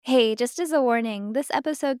Hey, just as a warning, this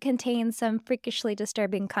episode contains some freakishly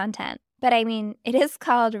disturbing content. But I mean, it is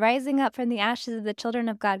called Rising Up from the Ashes of the Children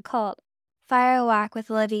of God Cult. Fire Walk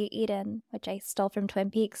with Olivia Eden, which I stole from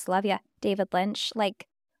Twin Peaks. Love ya, David Lynch. Like,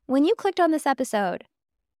 when you clicked on this episode,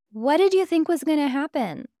 what did you think was going to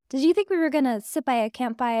happen? Did you think we were going to sit by a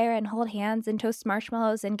campfire and hold hands and toast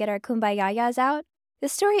marshmallows and get our kumbayayas out?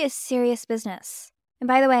 This story is serious business. And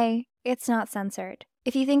by the way, it's not censored.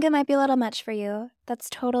 If you think it might be a little much for you, that's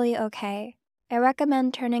totally okay. I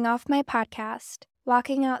recommend turning off my podcast,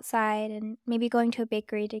 walking outside, and maybe going to a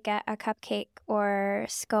bakery to get a cupcake or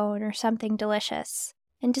scone or something delicious,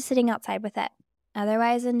 and just sitting outside with it.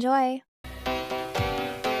 Otherwise, enjoy.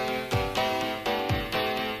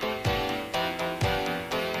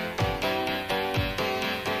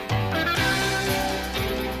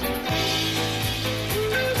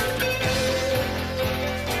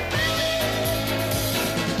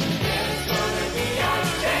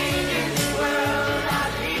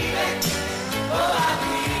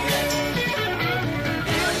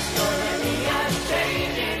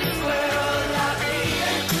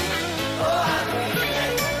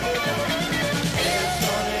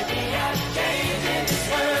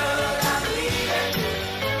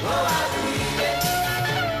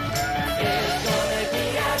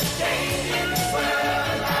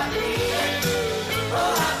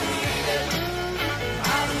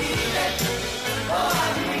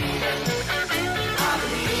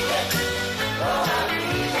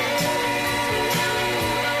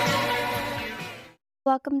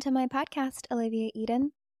 Welcome to my podcast, Olivia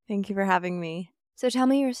Eden. Thank you for having me. So tell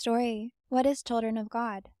me your story. What is Children of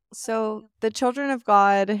God? So the Children of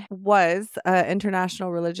God was an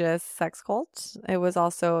international religious sex cult. It was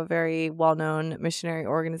also a very well-known missionary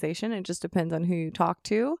organization. It just depends on who you talk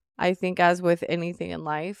to. I think as with anything in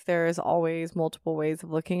life, there is always multiple ways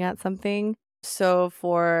of looking at something. So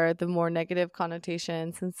for the more negative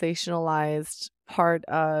connotation, sensationalized part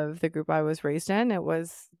of the group I was raised in, it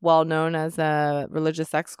was well known as a religious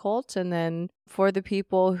sex cult. And then for the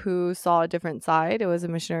people who saw a different side, it was a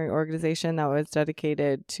missionary organization that was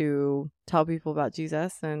dedicated to tell people about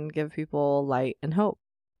Jesus and give people light and hope.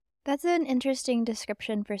 That's an interesting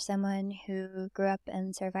description for someone who grew up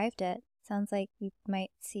and survived it. Sounds like you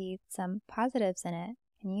might see some positives in it.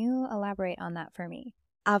 Can you elaborate on that for me?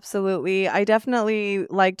 Absolutely. I definitely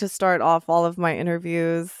like to start off all of my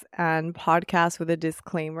interviews and podcasts with a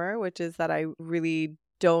disclaimer, which is that I really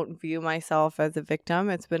don't view myself as a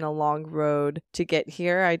victim. It's been a long road to get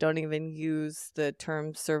here. I don't even use the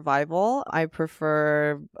term survival. I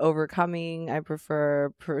prefer overcoming. I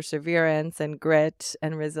prefer perseverance and grit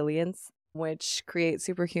and resilience, which create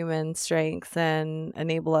superhuman strengths and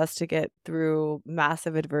enable us to get through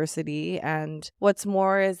massive adversity. And what's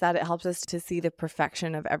more is that it helps us to see the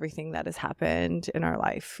perfection of everything that has happened in our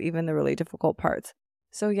life, even the really difficult parts.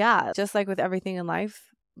 So yeah, just like with everything in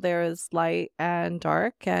life, there is light and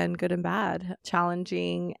dark and good and bad,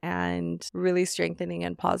 challenging and really strengthening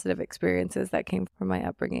and positive experiences that came from my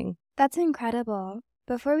upbringing. That's incredible.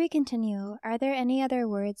 Before we continue, are there any other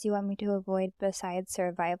words you want me to avoid besides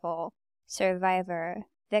survival? Survivor,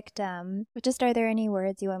 victim, just are there any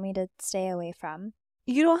words you want me to stay away from?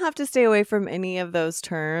 You don't have to stay away from any of those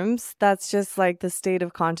terms. That's just like the state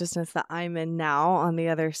of consciousness that I'm in now on the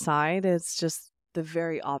other side. It's just the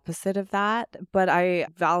very opposite of that. But I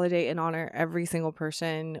validate and honor every single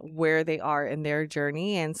person where they are in their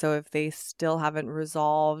journey. And so if they still haven't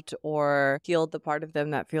resolved or healed the part of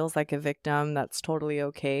them that feels like a victim, that's totally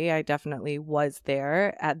okay. I definitely was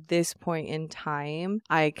there. At this point in time,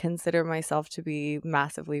 I consider myself to be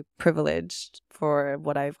massively privileged for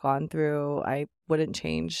what I've gone through. I wouldn't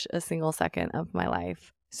change a single second of my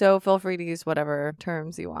life. So feel free to use whatever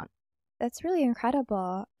terms you want. That's really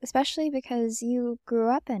incredible, especially because you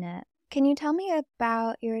grew up in it. Can you tell me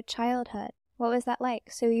about your childhood? What was that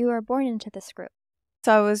like? So you were born into this group.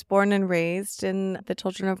 So I was born and raised in the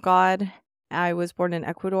Children of God. I was born in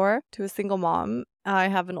Ecuador to a single mom. I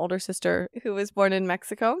have an older sister who was born in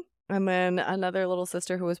Mexico, and then another little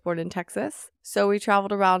sister who was born in Texas. So we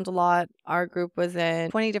traveled around a lot. Our group was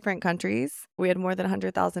in 20 different countries. We had more than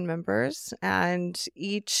 100,000 members, and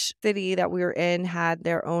each city that we were in had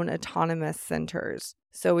their own autonomous centers.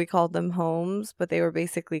 So we called them homes, but they were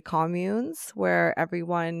basically communes where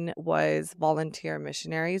everyone was volunteer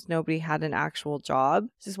missionaries. Nobody had an actual job.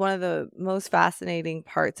 Just one of the most fascinating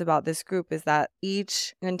parts about this group is that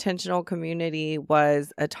each intentional community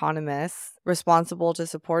was autonomous, responsible to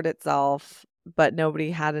support itself, but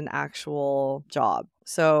nobody had an actual job.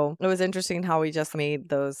 So it was interesting how we just made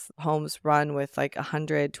those homes run with like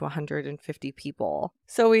 100 to 150 people.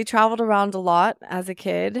 So we traveled around a lot as a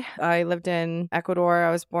kid. I lived in Ecuador.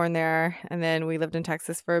 I was born there. And then we lived in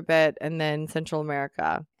Texas for a bit and then Central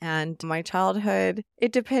America. And my childhood,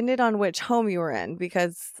 it depended on which home you were in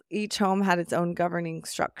because each home had its own governing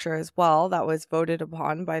structure as well that was voted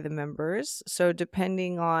upon by the members. So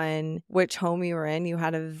depending on which home you were in, you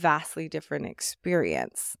had a vastly different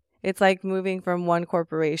experience. It's like moving from one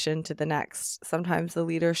corporation to the next. Sometimes the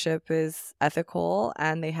leadership is ethical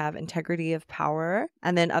and they have integrity of power.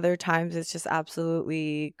 And then other times it's just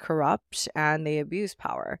absolutely corrupt and they abuse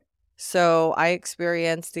power. So I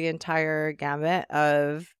experienced the entire gamut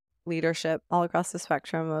of leadership all across the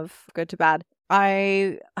spectrum of good to bad.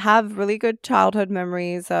 I have really good childhood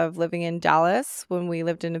memories of living in Dallas when we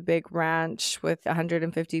lived in a big ranch with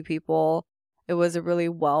 150 people. It was a really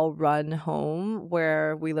well-run home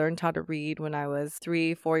where we learned how to read when I was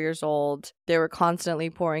 3, 4 years old. They were constantly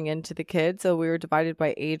pouring into the kids, so we were divided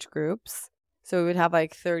by age groups. So we would have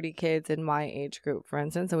like 30 kids in my age group, for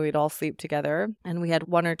instance, and we'd all sleep together. And we had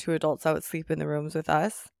 1 or 2 adults that would sleep in the rooms with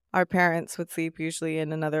us. Our parents would sleep usually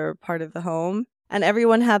in another part of the home. And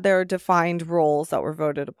everyone had their defined roles that were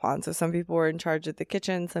voted upon. So some people were in charge of the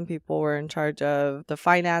kitchen, some people were in charge of the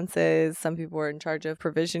finances, some people were in charge of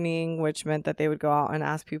provisioning, which meant that they would go out and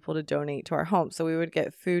ask people to donate to our home. So we would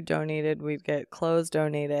get food donated, we'd get clothes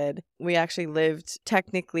donated. We actually lived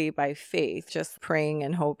technically by faith, just praying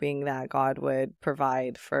and hoping that God would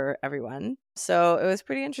provide for everyone. So it was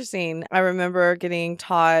pretty interesting. I remember getting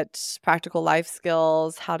taught practical life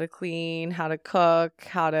skills, how to clean, how to cook,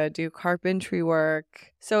 how to do carpentry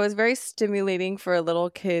work. So it was very stimulating for a little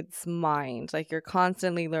kid's mind. Like you're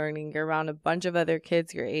constantly learning, you're around a bunch of other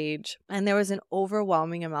kids your age. And there was an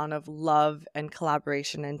overwhelming amount of love and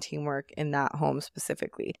collaboration and teamwork in that home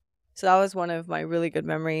specifically. So that was one of my really good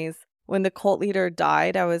memories. When the cult leader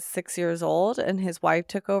died, I was 6 years old and his wife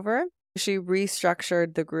took over. She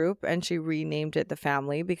restructured the group and she renamed it the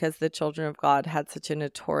family because the Children of God had such a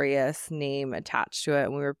notorious name attached to it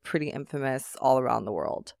and we were pretty infamous all around the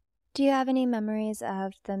world. Do you have any memories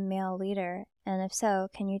of the male leader? And if so,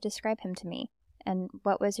 can you describe him to me? And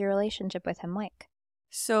what was your relationship with him like?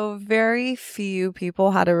 So very few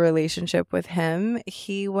people had a relationship with him.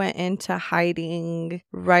 He went into hiding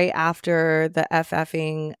right after the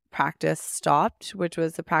FFing practice stopped, which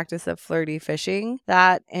was the practice of flirty fishing.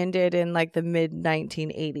 That ended in like the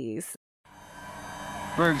mid-1980s.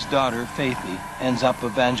 Berg's daughter, Faithy, ends up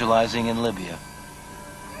evangelizing in Libya.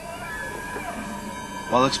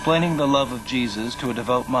 While explaining the love of Jesus to a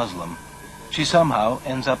devout Muslim, she somehow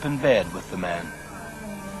ends up in bed with the man.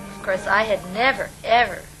 Of course, I had never,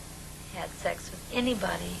 ever had sex with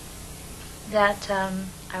anybody that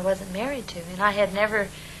I wasn't married to. And I had never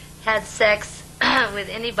had sex with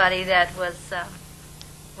anybody that was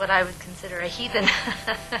what I would consider a heathen.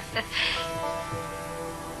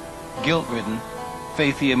 Guilt-ridden,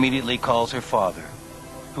 Faithy immediately calls her father,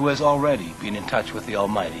 who has already been in touch with the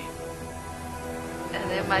Almighty.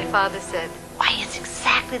 And then my father said, "Why, it's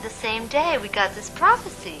exactly the same day we got this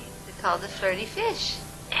prophecy. We called the flirty fish."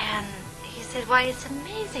 And he said, "Why, it's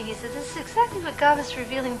amazing." He said, "This is exactly what God was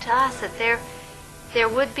revealing to us, that there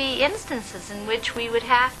would be instances in which we would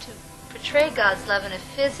have to portray God's love in a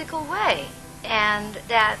physical way, and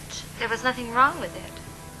that there was nothing wrong with it."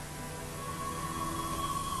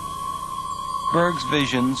 Berg's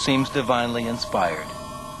vision seems divinely inspired.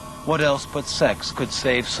 What else but sex could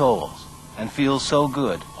save souls and feel so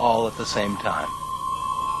good all at the same time?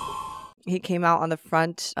 He came out on the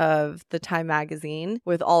front of the Time magazine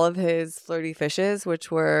with all of his flirty fishes,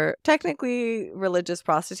 which were technically religious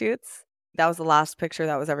prostitutes. That was the last picture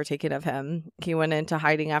that was ever taken of him. He went into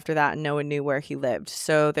hiding after that and no one knew where he lived.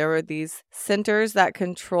 So there were these centers that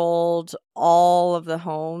controlled all of the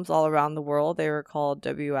homes all around the world. They were called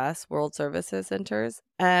WS, World Services Centers,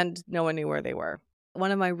 and no one knew where they were.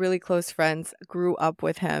 One of my really close friends grew up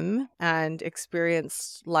with him and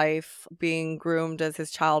experienced life being groomed as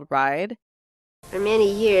his child bride. For many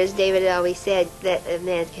years, David always said that a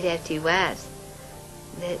man could have 2 wives.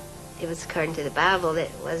 That it was according to the Bible that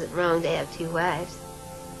it wasn't wrong to have 2 wives.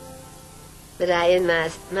 But in my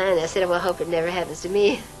mind, I said, well, I hope it never happens to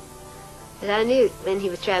me. But I knew when he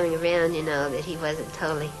was traveling around, that he wasn't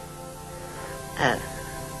totally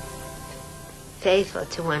faithful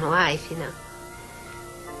to one wife,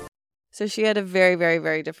 So she had a very, very,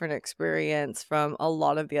 very different experience from a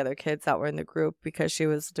lot of the other kids that were in the group because she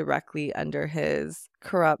was directly under his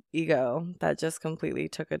corrupt ego that just completely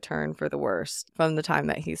took a turn for the worst from the time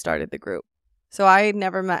that he started the group. So I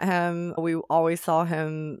never met him. We always saw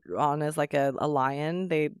him on as like a lion.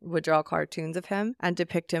 They would draw cartoons of him and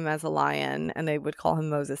depict him as a lion, and they would call him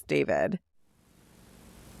Moses David.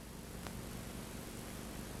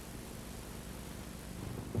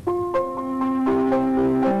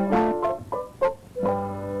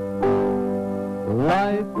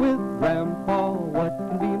 Life with Grandpa, what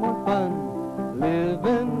can be more fun?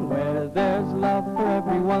 Living where there's love for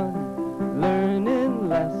everyone. Learning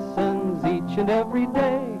lessons each and every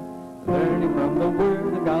day. Learning from the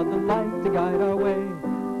Word of God, the light to guide our way.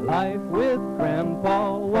 Life with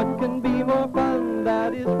Grandpa, what can be more fun?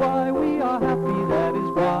 That is why we are happy, that is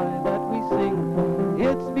why that we sing.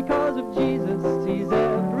 It's because of Jesus, He's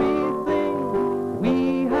everything.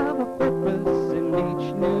 We have a purpose in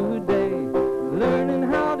each new day. Learning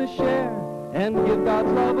how to share and give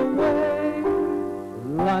God's love away.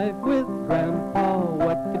 Life with Grandpa,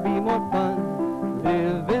 what could be more fun?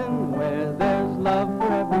 Living where there's love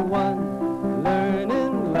for everyone.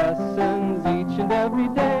 Learning lessons each and every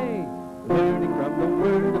day. Learning from the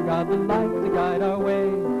Word of God, the light to guide our way.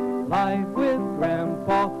 Life with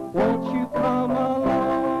Grandpa, won't you come along?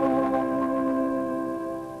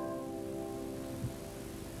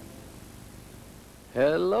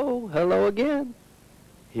 Hello again.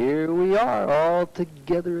 Here we are all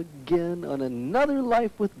together again on another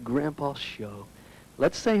Life with Grandpa show.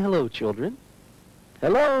 Let's say hello, children.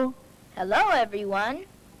 Hello. Hello, everyone.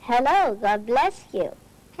 Hello, God bless you.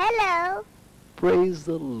 Hello. Praise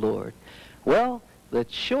the Lord. Well, the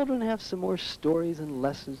children have some more stories and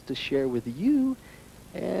lessons to share with you.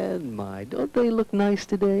 And my, don't they look nice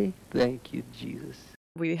today? Thank you, Jesus.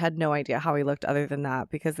 We had no idea how he looked other than that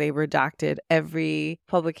because they redacted every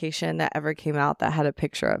publication that ever came out that had a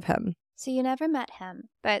picture of him. So you never met him,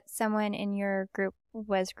 but someone in your group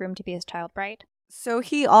was groomed to be his child bride? So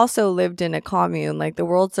he also lived in a commune. Like the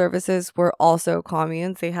World Services were also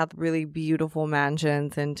communes. They had really beautiful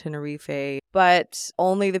mansions in Tenerife, but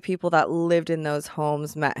only the people that lived in those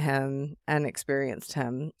homes met him and experienced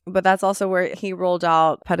him. But that's also where he rolled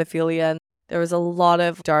out pedophilia. There was a lot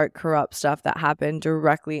of dark, corrupt stuff that happened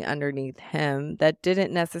directly underneath him that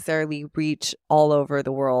didn't necessarily reach all over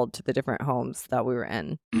the world to the different homes that we were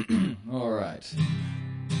in. All right.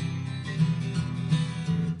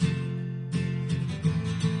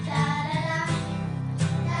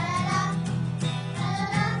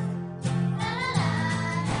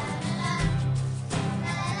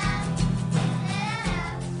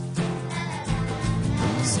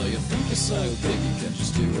 So you think you're so big you can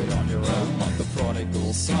just do it on your own, like the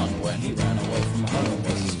prodigal son when he ran away from home.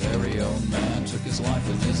 Was his very own man, took his life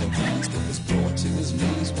in his own hands, but was brought to his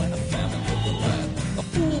knees when a famine hit the land. A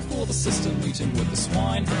fool for the system eating with the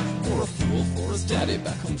swine, or a fool for his daddy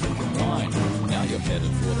back home drinking wine. Now you're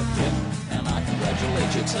headed for the pit, and I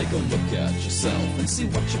congratulate you. Take a look at yourself and see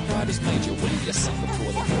what your pride has made you. Will you suffer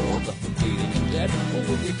for the world, left for bleeding and dead, or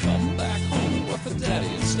will you come back home and work for daddy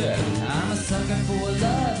instead? I'm a sucker for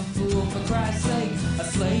love, a fool for Christ's sake, a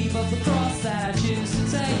slave of the cross that I choose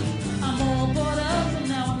to take. I'm all bought up and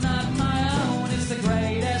now I'm not my own. It's the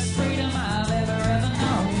greatest freedom I've ever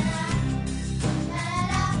known.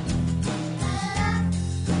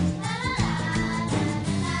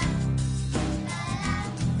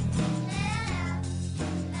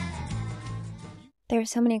 There are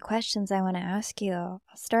so many questions I want to ask you. I'll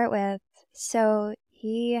start with, so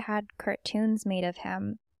he had cartoons made of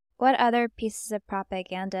him. What other pieces of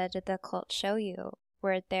propaganda did the cult show you?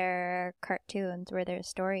 Were there cartoons? Were there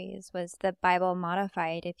stories? Was the Bible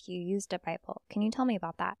modified if you used a Bible? Can you tell me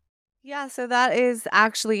about that? Yeah, so that is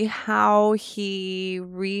actually how he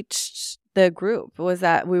reached the group, was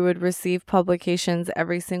that we would receive publications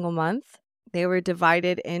every single month. They were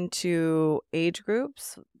divided into age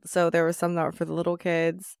groups. So there were some that were for the little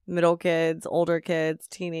kids, middle kids, older kids,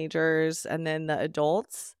 teenagers, and then the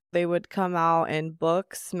adults. They would come out in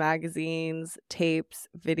books, magazines, tapes,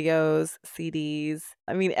 videos, CDs.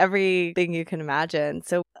 I mean, everything you can imagine.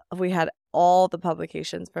 So we had all the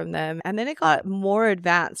publications from them. And then it got more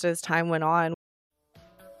advanced as time went on.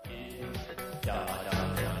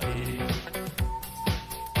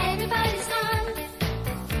 Everybody's gone,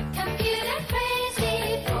 computer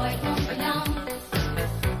crazy, boy won't be long.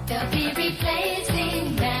 They'll be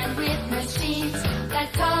replacing man with machines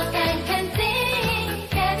that talk and can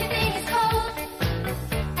think. Everything is cold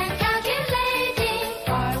and calculating,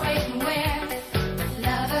 far away from where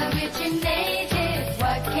love originated.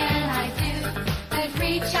 What can I do but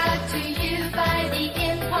reach out to you by the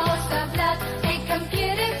impulse of love?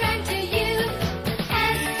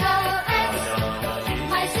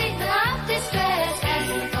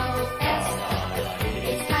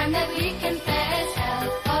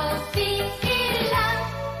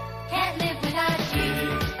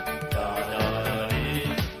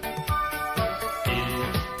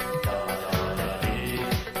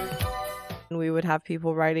 would have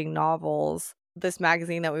people writing novels. This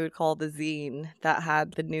magazine that we would call the Zine that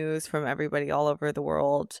had the news from everybody all over the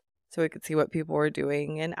world. So we could see what people were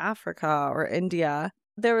doing in Africa or India.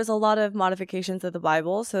 There was a lot of modifications of the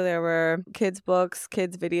Bible. So there were kids' books,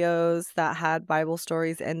 kids' videos that had Bible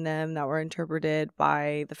stories in them that were interpreted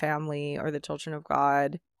by the family or the children of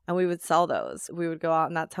God. And we would sell those. We would go out,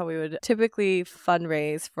 and that's how we would typically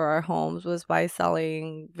fundraise for our homes, was by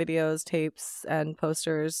selling videos, tapes, and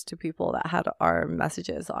posters to people that had our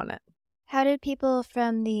messages on it. How did people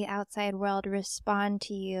from the outside world respond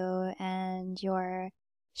to you and your,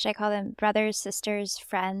 should I call them brothers, sisters,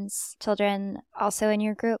 friends, children also in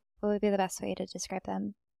your group? What would be the best way to describe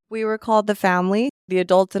them? We were called the family. The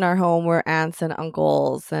adults in our home were aunts and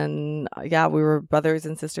uncles. And yeah, we were brothers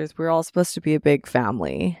and sisters. We were all supposed to be a big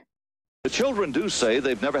family. The children do say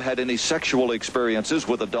they've never had any sexual experiences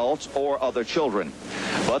with adults or other children,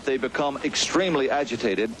 but they become extremely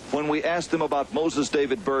agitated when we ask them about Moses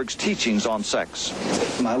David Berg's teachings on sex.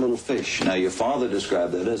 My Little Fish. Now, your father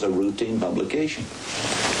described that as a routine publication.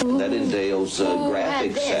 That entails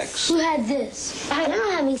graphic sex. Who had this? They're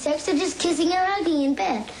not having sex, they're just kissing and hugging in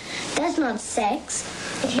bed. That's not sex.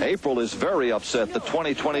 April is very upset the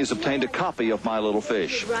 2020s obtained a copy of My Little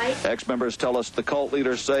Fish. Ex-members tell us the cult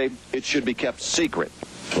leaders say it should be kept secret.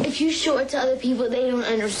 If you show it to other people, they don't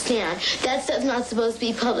understand. That stuff's not supposed to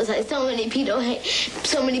be publicized. So many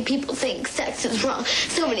people think sex is wrong.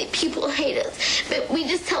 So many people hate us. But we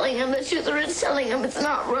just telling them the truth. We're just telling them it's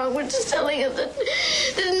not wrong. We're just telling them that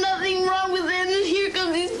there's nothing wrong with it. And here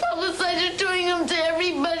comes these publicizers doing them to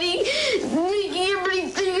everybody, making everybody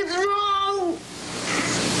think it's wrong.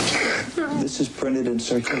 This is printed and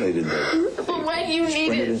circulated. But why do you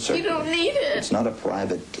need it? You don't need it. It's not a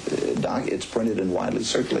private doc. It's printed and widely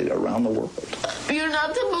circulated around the world. You're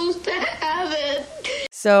not supposed to have it.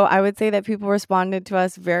 So I would say that people responded to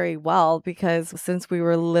us very well because since we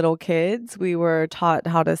were little kids, we were taught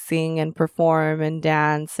how to sing and perform and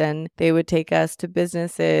dance. And they would take us to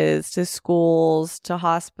businesses, to schools, to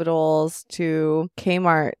hospitals, to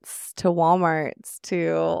Kmart's, to Walmart's,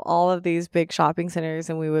 to all of these big shopping centers.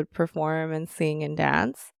 And we would perform and sing and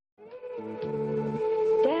dance.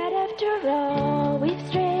 Dad, after all, we've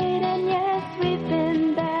strayed and yes, we've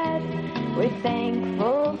been bad. We're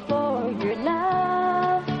thankful for your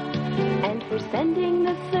love and for sending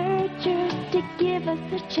the searchers to give us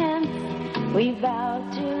a chance. We vow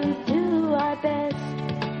to do our best.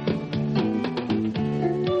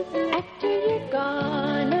 After you're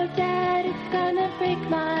gone, oh Dad, it's gonna break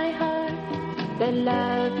my heart. The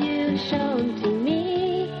love you've shown to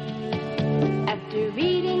me. After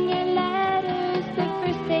reading your letters, the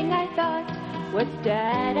first thing I thought was,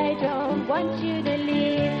 Dad, I don't want you to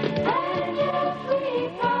leave. And yes, we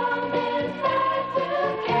promise that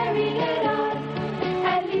we'll carry it on.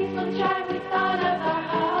 At least we'll try with all of our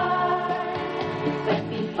heart. But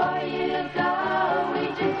before you go, we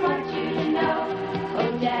just want you to know,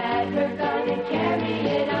 oh Dad, we're gonna carry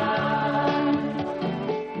it on.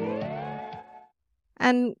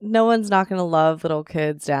 And no one's not going to love little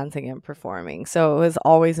kids dancing and performing. So it was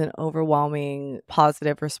always an overwhelming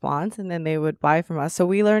positive response. And then they would buy from us. So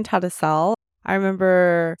we learned how to sell. I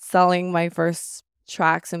remember selling my first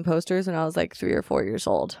tracts and posters when I was like 3 or 4 years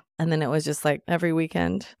old. And then it was just like every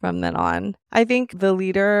weekend from then on. I think the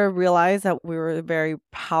leader realized that we were a very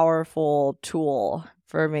powerful tool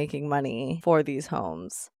for making money for these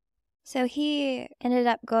homes. So he ended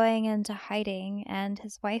up going into hiding and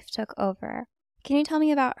his wife took over. Can you tell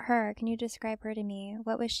me about her? Can you describe her to me?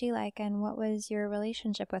 What was she like and what was your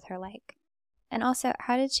relationship with her like? And also,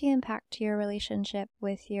 how did she impact your relationship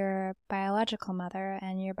with your biological mother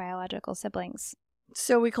and your biological siblings?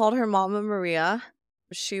 So we called her Mama Maria.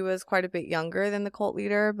 She was quite a bit younger than the cult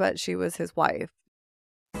leader, but she was his wife.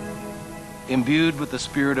 Imbued with the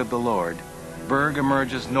Spirit of the Lord, Berg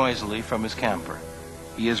emerges noisily from his camper.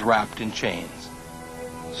 He is wrapped in chains.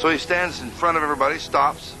 So he stands in front of everybody,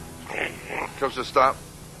 stops, comes to a stop,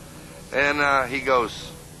 and he goes,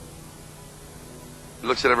 he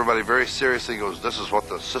looks at everybody very seriously and goes, this is what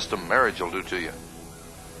the system marriage will do to you.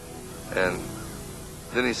 And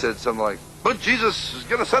then he said something like, but Jesus is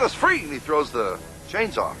going to set us free, and he throws the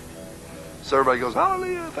chains off. So everybody goes,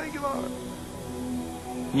 hallelujah, thank you, Lord.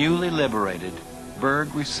 Newly liberated,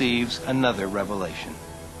 Berg receives another revelation.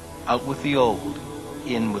 Out with the old,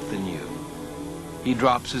 in with the new. He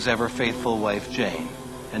drops his ever-faithful wife, Jane,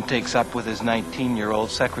 and takes up with his 19-year-old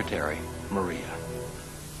secretary, Maria.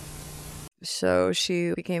 So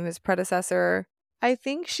she became his predecessor. I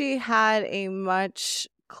think she had a much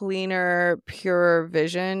cleaner, purer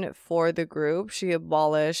vision for the group. She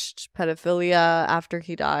abolished pedophilia after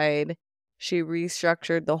he died. She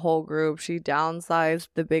restructured the whole group. She downsized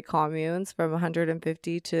the big communes from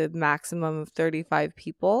 150 to maximum of 35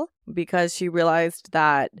 people because she realized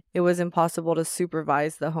that it was impossible to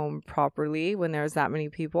supervise the home properly when there was that many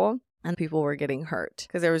people. And people were getting hurt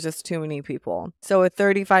because there was just too many people. So with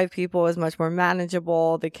 35 people, it was much more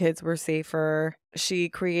manageable. The kids were safer. She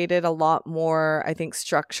created a lot more, I think,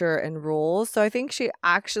 structure and rules. So I think she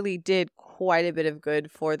actually did quite a bit of good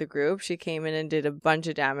for the group. She came in and did a bunch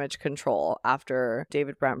of damage control after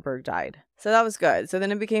David Brent Berg died. So that was good. So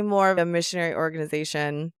then it became more of a missionary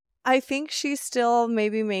organization. I think she still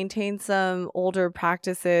maybe maintained some older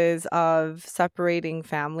practices of separating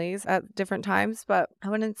families at different times, but I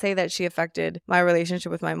wouldn't say that she affected my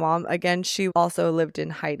relationship with my mom. Again, she also lived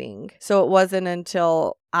in hiding. So it wasn't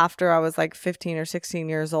until after I was like 15 or 16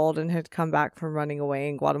 years old and had come back from running away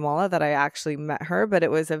in Guatemala that I actually met her, but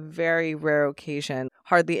it was a very rare occasion.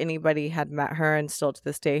 Hardly anybody had met her and still to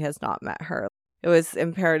this day has not met her. It was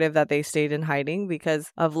imperative that they stayed in hiding because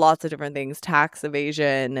of lots of different things, tax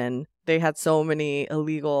evasion, and they had so many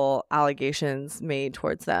illegal allegations made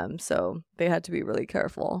towards them. So they had to be really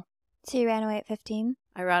careful. So you ran away at 15?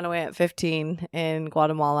 I ran away at 15 in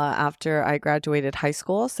Guatemala after I graduated high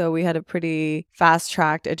school. So we had a pretty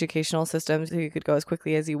fast-tracked educational system so you could go as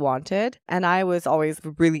quickly as you wanted. And I was always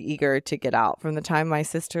really eager to get out. From the time my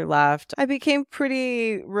sister left, I became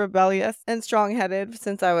pretty rebellious and strong-headed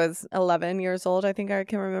since I was 11 years old, I think I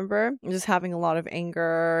can remember. Just having a lot of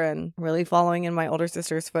anger and really following in my older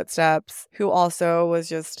sister's footsteps, who also was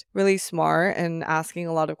just really smart and asking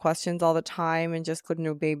a lot of questions all the time and just couldn't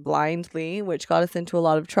obey blindly, which got us into a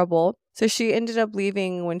lot of trouble. So she ended up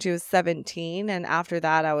leaving when she was 17. And after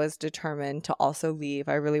that, I was determined to also leave.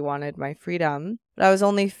 I really wanted my freedom. But I was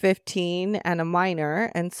only 15 and a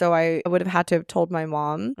minor. And so I would have had to have told my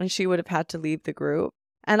mom and she would have had to leave the group.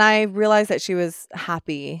 And I realized that she was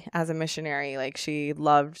happy as a missionary. Like she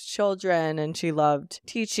loved children and she loved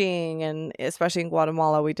teaching. And especially in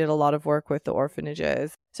Guatemala, we did a lot of work with the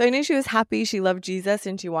orphanages. So I knew she was happy. She loved Jesus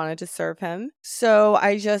and she wanted to serve him. So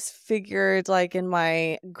I just figured like in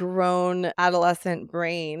my grown adolescent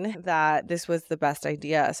brain that this was the best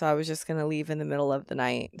idea. So I was just going to leave in the middle of the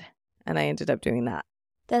night. And I ended up doing that.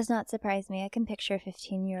 Does not surprise me. I can picture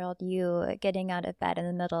 15-year-old you getting out of bed in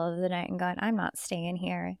the middle of the night and going, I'm not staying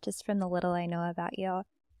here, just from the little I know about you.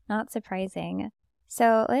 Not surprising.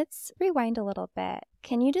 So let's rewind a little bit.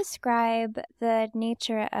 Can you describe the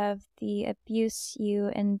nature of the abuse you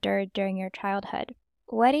endured during your childhood?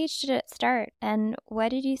 What age did it start, and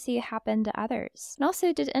what did you see happen to others? And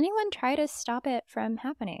also, did anyone try to stop it from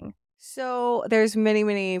happening? So there's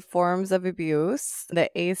many forms of abuse. The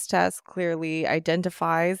ACE test clearly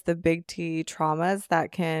identifies the big T traumas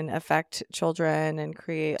that can affect children and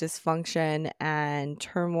create dysfunction and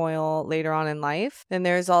turmoil later on in life. Then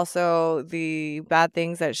there's also the bad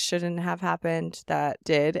things that shouldn't have happened that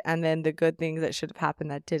did, and then the good things that should have happened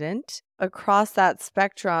that didn't. Across that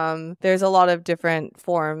spectrum, there's a lot of different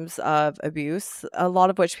forms of abuse, a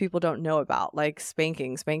lot of which people don't know about, like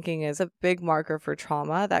spanking. Spanking is a big marker for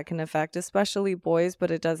trauma that can affect especially boys,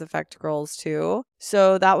 but it does affect girls too.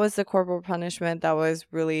 So that was the corporal punishment that was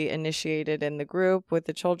really initiated in the group with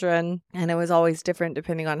the children. And it was always different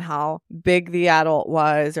depending on how big the adult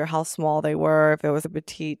was or how small they were. If it was a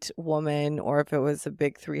petite woman or if it was a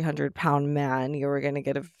big 300-pound man, you were going to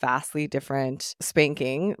get a vastly different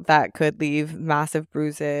spanking that could leave massive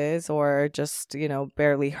bruises or just,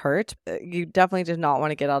 barely hurt. You definitely did not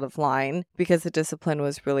want to get out of line because the discipline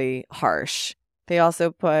was really harsh. They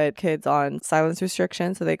also put kids on silence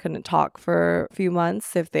restriction so they couldn't talk for a few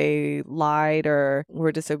months if they lied or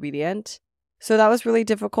were disobedient. So that was really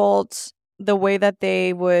difficult. The way that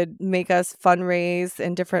they would make us fundraise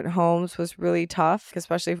in different homes was really tough,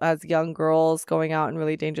 especially as young girls going out in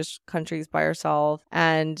really dangerous countries by ourselves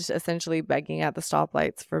and essentially begging at the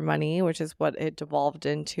stoplights for money, which is what it devolved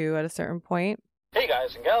into at a certain point. Hey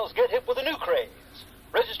guys and gals, get hip with a new craze.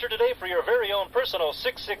 Register today for your very own personal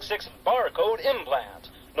 666 barcode implant.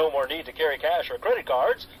 No more need to carry cash or credit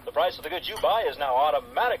cards. The price of the goods you buy is now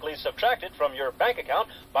automatically subtracted from your bank account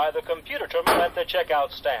by the computer terminal at the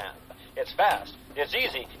checkout stand. It's fast. It's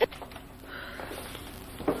easy.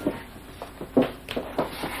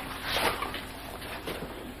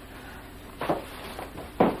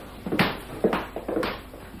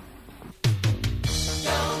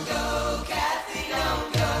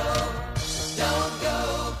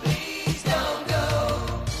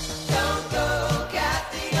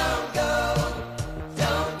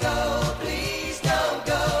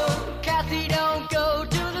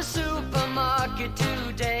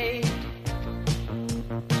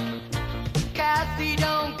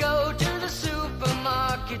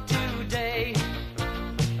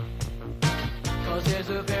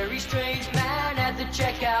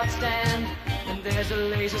 There's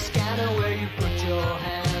a laser scanner where you put your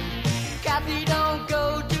hand. Kathy, don't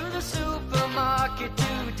go to the supermarket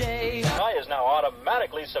today. Is now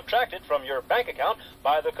automatically subtracted from your bank account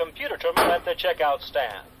by the computer terminal at the checkout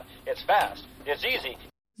stand. It's fast, it's easy.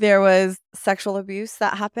 There was sexual abuse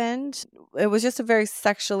that happened. It was just a very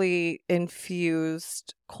sexually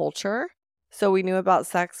infused culture. So we knew about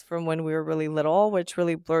sex from when we were really little, which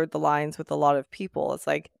really blurred the lines with a lot of people. It's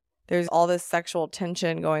like there's all this sexual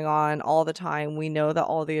tension going on all the time. We know that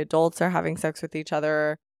all the adults are having sex with each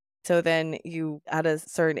other. So then you, at a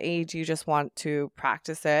certain age, you just want to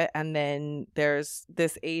practice it. And then there's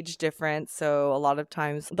this age difference. So a lot of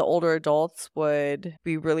times the older adults would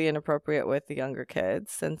be really inappropriate with the younger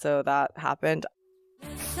kids. And so that happened.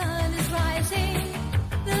 The sun is rising,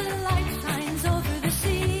 the light shines over the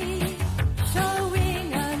sea,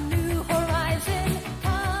 showing a new horizon.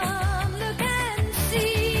 Come look and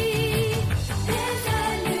see. There's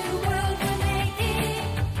a new world we're making,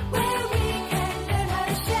 where we can learn how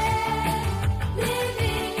to share,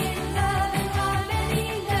 living in love and harmony,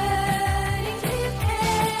 learning to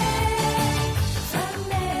care. From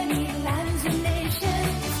many lands and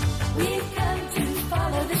nations, we've come to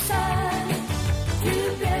follow the sun, to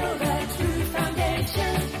build a true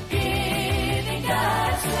foundation, giving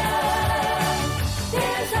God's love.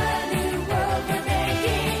 There's a new world we're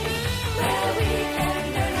making, where we can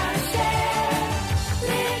learn how to share,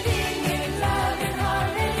 living in love and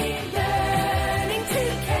harmony, learning to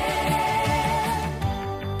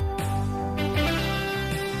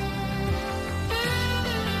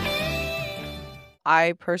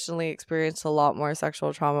I personally experienced a lot more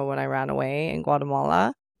sexual trauma when I ran away in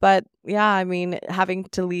Guatemala. But yeah, I mean, having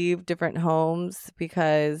to leave different homes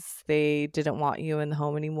because they didn't want you in the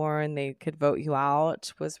home anymore and they could vote you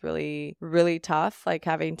out was really, really tough. Like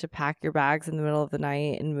having to pack your bags in the middle of the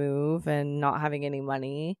night and move and not having any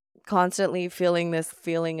money. Constantly feeling this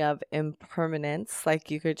feeling of impermanence, like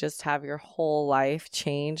you could just have your whole life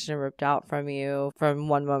changed and ripped out from you from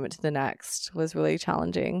one moment to the next was really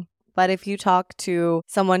challenging. But if you talk to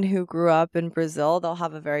someone who grew up in Brazil, they'll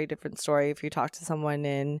have a very different story if you talk to someone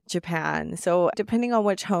in Japan. So depending on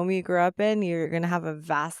which home you grew up in, you're going to have a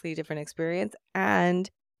vastly different experience. And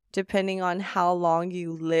depending on how long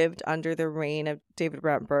you lived under the reign of David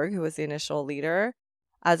Brent Berg, who was the initial leader,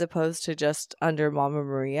 as opposed to just under Mama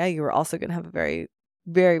Maria, you were also going to have a very,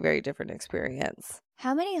 very, very different experience.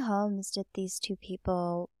 How many homes did these two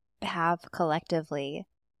people have collectively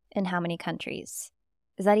in how many countries?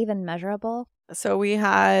 Is that even measurable? So we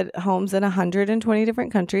had homes in 120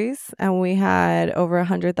 different countries and we had over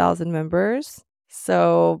 100,000 members.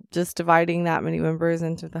 So just dividing that many members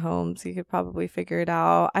into the homes, you could probably figure it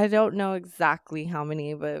out. I don't know exactly how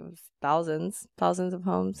many, but it was thousands of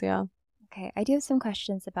homes. Yeah. Okay. I do have some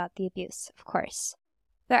questions about the abuse, of course.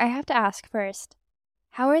 But I have to ask first,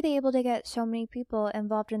 how were they able to get so many people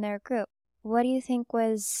involved in their group? What do you think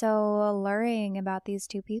was so alluring about these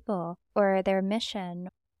two people or their mission?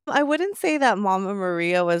 I wouldn't say that Mama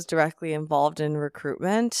Maria was directly involved in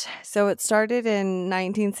recruitment. So it started in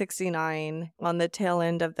 1969 on the tail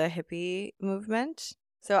end of the hippie movement.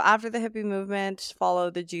 So after the hippie movement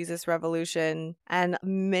followed the Jesus Revolution, and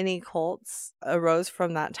many cults arose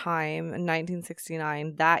from that time in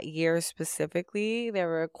 1969. That year specifically, there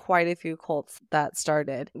were quite a few cults that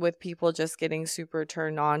started with people just getting super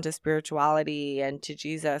turned on to spirituality and to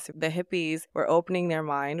Jesus. The hippies were opening their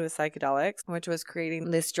mind with psychedelics, which was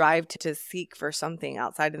creating this drive to seek for something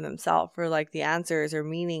outside of themselves, for like the answers or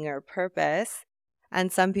meaning or purpose. And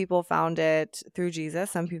some people found it through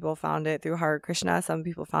Jesus. Some people found it through Hare Krishna. Some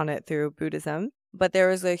people found it through Buddhism. But there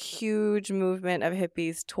was a huge movement of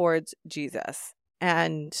hippies towards Jesus.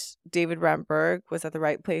 And David Brent Berg was at the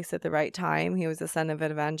right place at the right time. He was the son of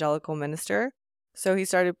an evangelical minister. So he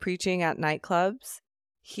started preaching at nightclubs.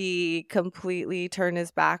 He completely turned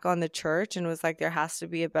his back on the church and was like, there has to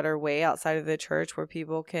be a better way outside of the church where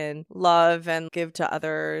people can love and give to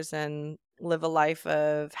others and live a life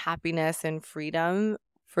of happiness and freedom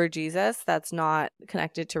for Jesus that's not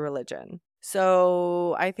connected to religion.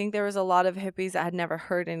 So I think there was a lot of hippies that had never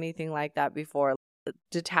heard anything like that before,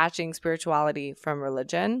 detaching spirituality from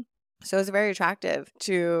religion. So it was very attractive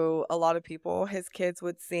to a lot of people. His kids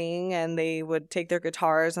would sing and they would take their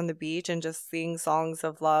guitars on the beach and just sing songs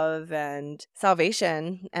of love and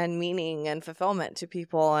salvation and meaning and fulfillment to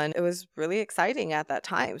people. And it was really exciting at that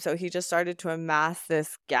time. So he just started to amass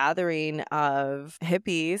this gathering of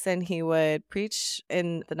hippies and he would preach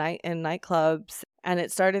in nightclubs. And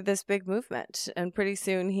it started this big movement. And pretty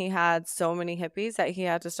soon he had so many hippies that he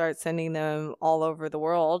had to start sending them all over the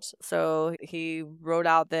world. So he wrote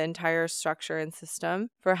out the entire structure and system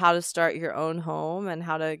for how to start your own home and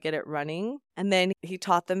how to get it running. And then he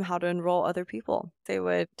taught them how to enroll other people. They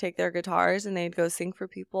would take their guitars and they'd go sing for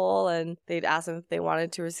people, and they'd ask them if they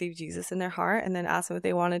wanted to receive Jesus in their heart, and then ask them if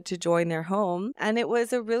they wanted to join their home. And it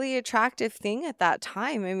was a really attractive thing at that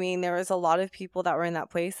time. I mean, there was a lot of people that were in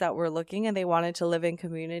that place that were looking, and they wanted to live in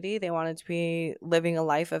community. They wanted to be living a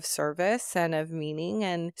life of service and of meaning.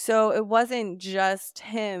 And so it wasn't just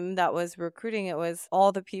him that was recruiting. It was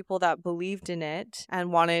all the people that believed in it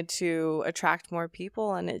and wanted to attract more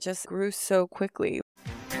people. And it just grew so quickly.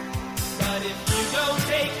 But if you don't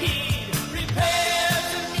take heed, prepare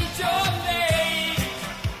to meet your fate.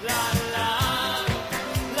 La la,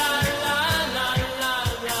 la la la la la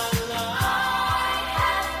la. I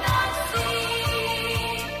have not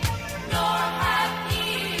seen, nor have ye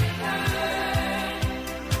heard,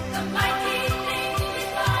 the mighty things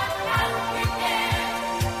God has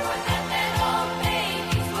prepared for them that obey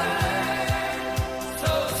His word.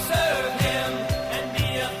 So serve Him and be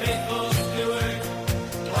a faithful steward.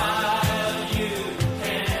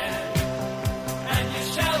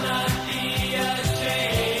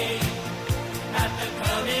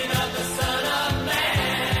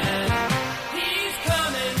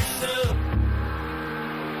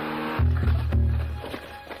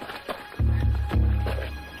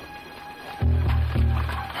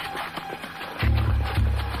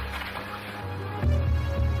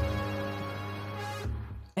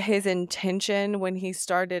 His intention when he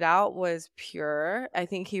started out was pure. I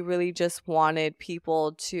think he really just wanted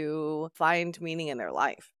people to find meaning in their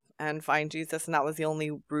life and find Jesus. And that was the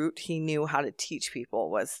only route he knew how to teach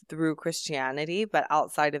people, was through Christianity, but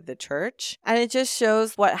outside of the church. And it just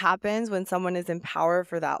shows what happens when someone is in power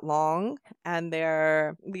for that long and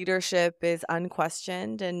their leadership is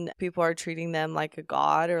unquestioned and people are treating them like a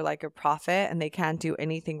god or like a prophet and they can't do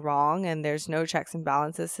anything wrong and there's no checks and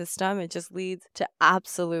balances system. It just leads to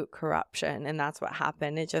absolute corruption. And that's what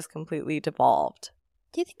happened. It just completely devolved.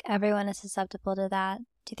 Do you think everyone is susceptible to that?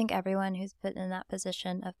 Do you think everyone who's put in that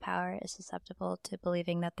position of power is susceptible to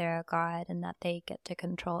believing that they're a god and that they get to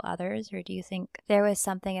control others? Or do you think there was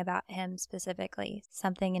something about him specifically,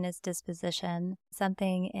 something in his disposition,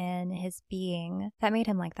 something in his being that made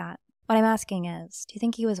him like that? What I'm asking is, do you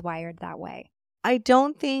think he was wired that way? I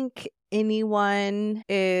don't think anyone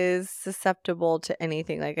is susceptible to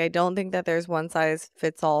anything. Like, I don't think that there's one size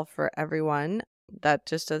fits all for everyone. That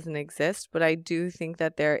just doesn't exist. But I do think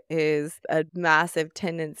that there is a massive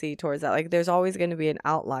tendency towards that. Like, there's always going to be an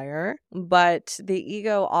outlier, but the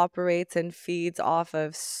ego operates and feeds off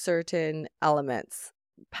of certain elements: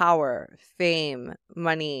 power, fame,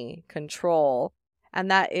 money, control.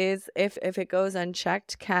 And that is, if it goes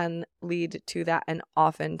unchecked, can lead to that, and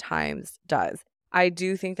oftentimes does. I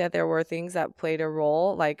do think that there were things that played a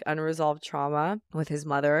role, like unresolved trauma with his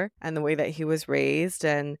mother and the way that he was raised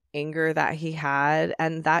and anger that he had.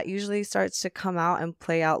 And that usually starts to come out and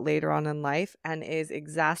play out later on in life and is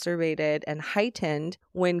exacerbated and heightened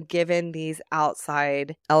when given these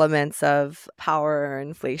outside elements of power or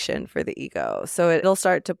inflation for the ego. So it'll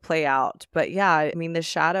start to play out. But yeah, I mean, the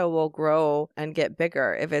shadow will grow and get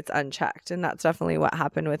bigger if it's unchecked. And that's definitely what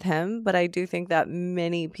happened with him. But I do think that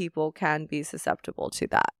many people can be susceptible to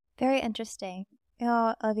that. Very interesting.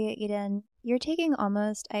 Olivia Eden, you're taking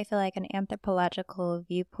almost, I feel like, an anthropological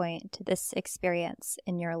viewpoint to this experience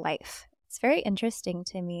in your life. It's very interesting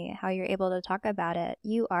to me how you're able to talk about it.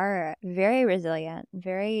 You are very resilient,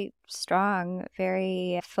 very strong,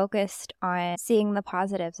 very focused on seeing the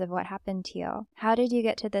positives of what happened to you. How did you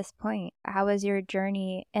get to this point? How was your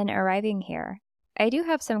journey in arriving here? I do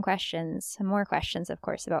have some more questions, of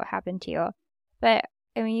course, about what happened to you. But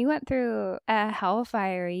I mean, you went through a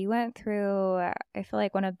hellfire. You went through, I feel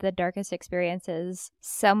like, one of the darkest experiences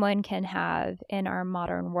someone can have in our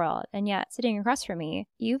modern world. And yet, sitting across from me,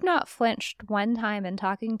 you've not flinched one time in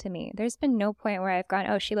talking to me. There's been no point where I've gone,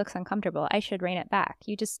 oh, she looks uncomfortable, I should rein it back.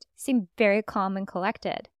 You just seem very calm and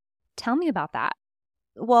collected. Tell me about that.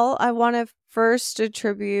 Well, I want to first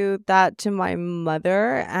attribute that to my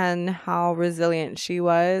mother and how resilient she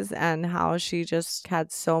was and how she just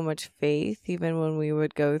had so much faith even when we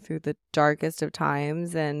would go through the darkest of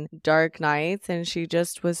times and dark nights, and she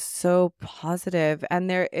just was so positive. And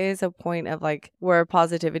there is a point of like where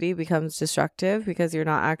positivity becomes destructive because you're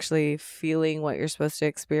not actually feeling what you're supposed to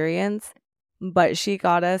experience. but she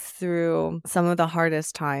got us through some of the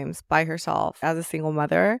hardest times by herself as a single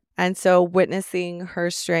mother. And so witnessing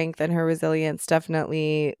her strength and her resilience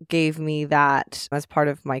definitely gave me that as part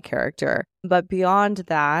of my character. But beyond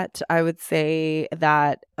that, I would say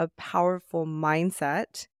that a powerful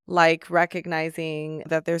mindset, like recognizing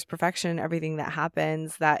that there's perfection in everything that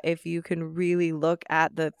happens, that if you can really look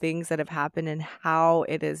at the things that have happened and how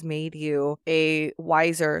it has made you a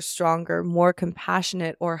wiser, stronger, more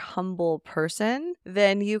compassionate or humble person,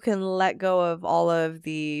 then you can let go of all of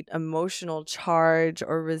the emotional charge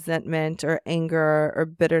or resentment or anger or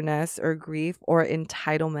bitterness or grief or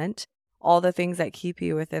entitlement, all the things that keep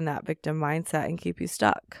you within that victim mindset and keep you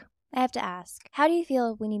stuck. I have to ask, how do you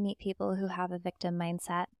feel when you meet people who have a victim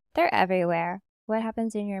mindset? They're everywhere. What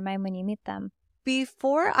happens in your mind when you meet them?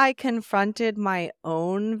 Before I confronted my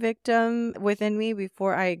own victim within me,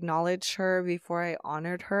 before I acknowledged her, before I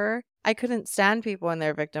honored her, I couldn't stand people in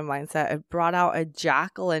their victim mindset. It brought out a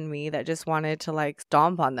jackal in me that just wanted to like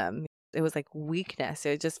stomp on them. It was like weakness.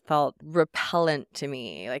 It just felt repellent to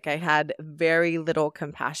me. Like I had very little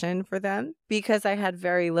compassion for them because I had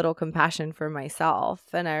very little compassion for myself.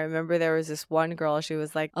 And I remember there was this one girl, she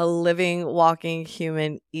was like a living, walking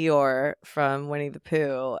human Eeyore from Winnie the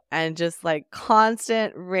Pooh, and just like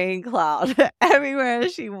constant rain cloud everywhere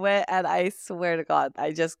she went. And I swear to God,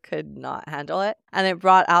 I just could not handle it. And it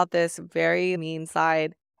brought out this very mean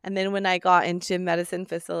side. And then when I got into medicine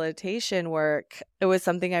facilitation work, it was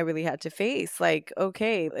something I really had to face. Like,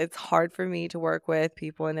 okay, it's hard for me to work with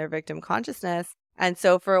people in their victim consciousness. And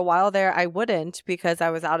so for a while there, I wouldn't, because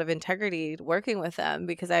I was out of integrity working with them,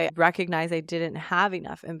 because I recognized I didn't have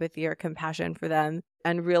enough empathy or compassion for them,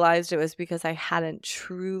 and realized it was because I hadn't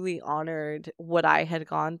truly honored what I had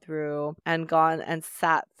gone through and gone and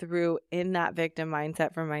sat through in that victim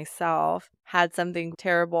mindset for myself, had something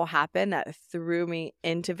terrible happen that threw me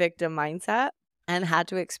into victim mindset, and had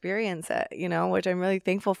to experience it, which I'm really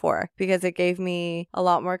thankful for, because it gave me a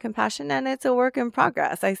lot more compassion, and it's a work in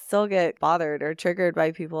progress. I still get bothered or triggered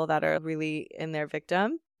by people that are really in their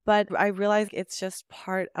victim, but I realize it's just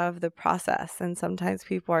part of the process. And sometimes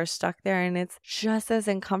people are stuck there, and it's just as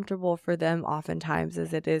uncomfortable for them oftentimes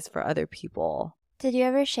as it is for other people. Did you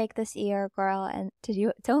ever shake this Eeyore girl and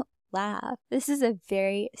don't laugh. This is a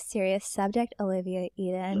very serious subject, Olivia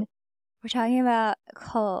Eden. We're talking about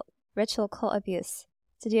ritual cult abuse.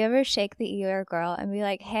 Did you ever shake the Eeyore girl and be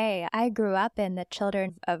like, hey, I grew up in the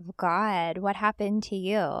children of God. What happened to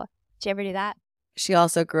you? Did you ever do that? She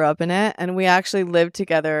also grew up in it, and we actually lived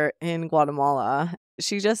together in Guatemala.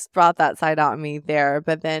 She just brought that side out in me there,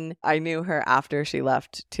 but then I knew her after she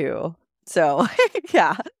left too. So,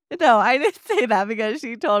 yeah. No, I didn't say that because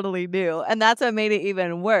she totally knew. And that's what made it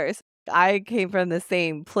even worse. I came from the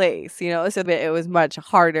same place, so it was much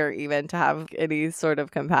harder even to have any sort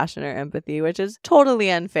of compassion or empathy, which is totally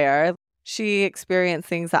unfair. She experienced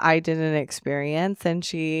things that I didn't experience, and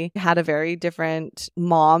she had a very different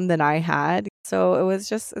mom than I had. So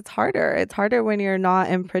it's harder. It's harder when you're not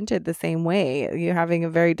imprinted the same way. You're having a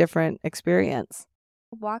very different experience.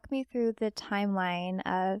 Walk me through the timeline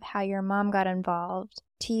of how your mom got involved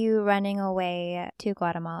to you running away to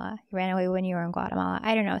Guatemala. You ran away when you were in Guatemala.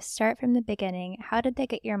 I don't know. Start from the beginning. How did they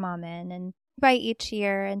get your mom in? And by each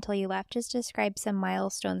year until you left, just describe some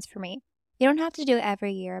milestones for me. You don't have to do it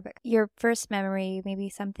every year, but your first memory, maybe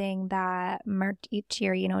something that marked each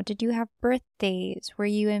year. Did you have birthdays? Were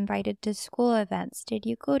you invited to school events? Did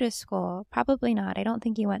you go to school? Probably not. I don't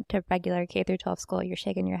think you went to regular K through 12 school. You're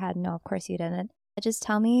shaking your head. No, of course you didn't. Just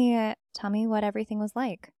tell me what everything was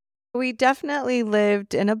like. We definitely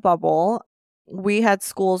lived in a bubble. We had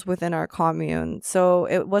schools within our commune. So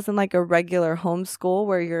it wasn't like a regular homeschool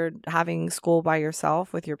where you're having school by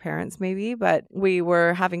yourself with your parents maybe, but we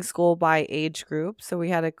were having school by age group. So we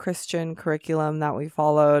had a Christian curriculum that we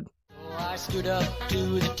followed. So I stood up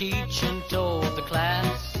to the teacher and told the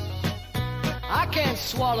class, I can't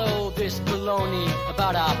swallow this baloney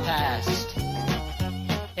about our past.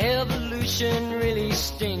 Evolution really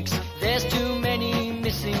stinks. There's too many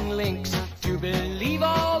missing links. To believe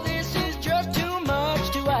all this is just too much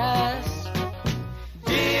to ask.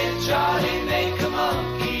 Did Charlie make a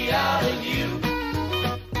monkey out of you?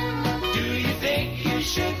 Do you think you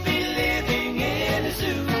should be living in a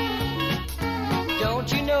zoo?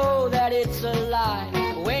 Don't you know that it's a lie?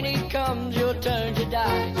 When it comes your turn to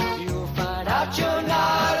die, you'll find out you're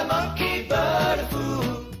not a monkey but a fool.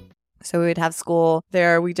 So we would have school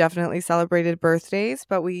there. We definitely celebrated birthdays,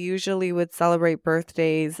 but we usually would celebrate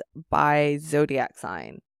birthdays by zodiac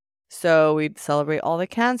sign. So we'd celebrate all the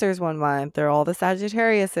Cancers one month, or all the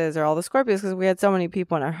Sagittariuses, or all the Scorpios, because we had so many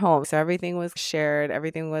people in our home. So everything was shared,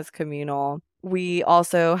 everything was communal. We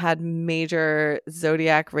also had major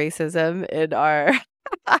zodiac racism in our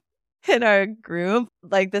in our group.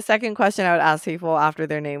 Like the second question I would ask people after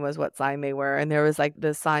their name was what sign they were. And there was like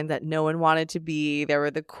the sign that no one wanted to be. There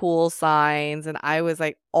were the cool signs. And I was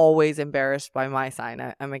like always embarrassed by my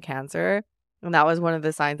sign. I'm a Cancer. And that was one of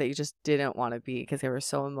the signs that you just didn't want to be because they were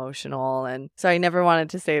so emotional. And so I never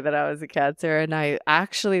wanted to say that I was a Cancer. And I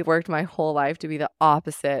actually worked my whole life to be the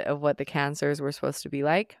opposite of what the Cancers were supposed to be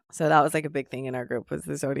like. So that was like a big thing in our group was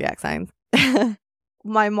the zodiac signs.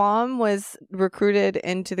 My mom was recruited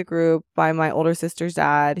into the group by my older sister's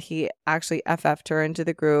dad. He actually FF'd her into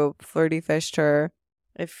the group, flirty fished her.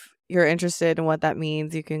 If you're interested in what that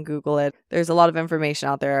means, you can Google it. There's a lot of information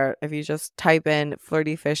out there if you just type in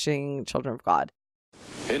flirty fishing Children of God.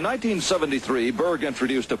 In 1973, Berg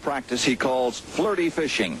introduced a practice he calls flirty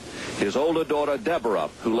fishing. His older daughter, Deborah,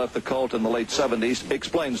 who left the cult in the late 70s,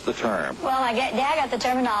 explains the term. Well, Dad got the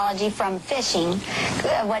terminology from fishing,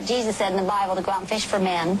 what Jesus said in the Bible, to go out and fish for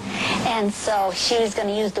men. And so she was going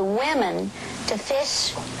to use the women to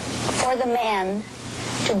fish for the men,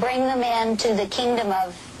 to bring the men to the kingdom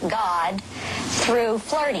of God through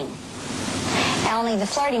flirting. Only the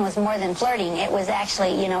flirting was more than flirting. It was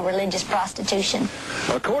actually, religious prostitution.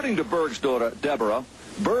 According to Berg's daughter, Deborah,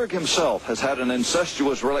 Berg himself has had an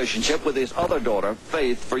incestuous relationship with his other daughter,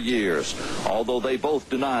 Faith, for years, although they both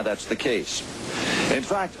deny that's the case. In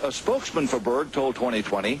fact, a spokesman for Berg told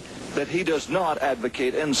 2020 that he does not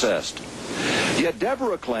advocate incest. Yet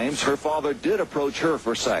Deborah claims her father did approach her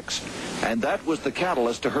for sex, and that was the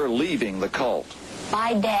catalyst to her leaving the cult.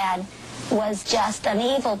 My dad was just an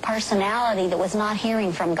evil personality that was not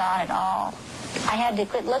hearing from God at all. I had to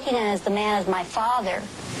quit looking at him as the man as my father,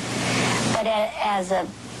 but as a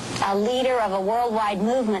leader of a worldwide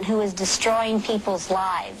movement who was destroying people's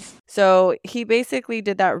lives. So he basically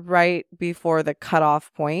did that right before the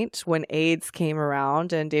cutoff point when AIDS came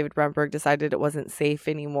around and David Brentberg decided it wasn't safe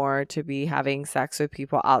anymore to be having sex with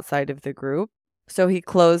people outside of the group. So he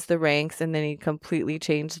closed the ranks and then he completely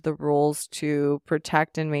changed the rules to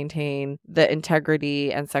protect and maintain the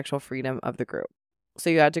integrity and sexual freedom of the group. So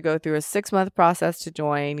you had to go through a 6-month process to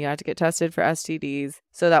join. You had to get tested for STDs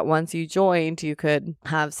so that once you joined, you could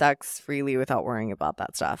have sex freely without worrying about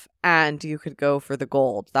that stuff. And you could go for the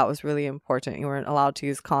gold. That was really important. You weren't allowed to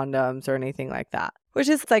use condoms or anything like that, which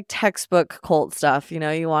is like textbook cult stuff. You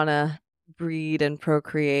want to breed and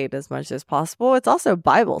procreate as much as possible. It's also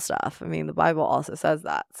Bible stuff. I mean, the Bible also says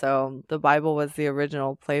that. So the Bible was the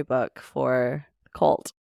original playbook for the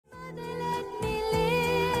cult.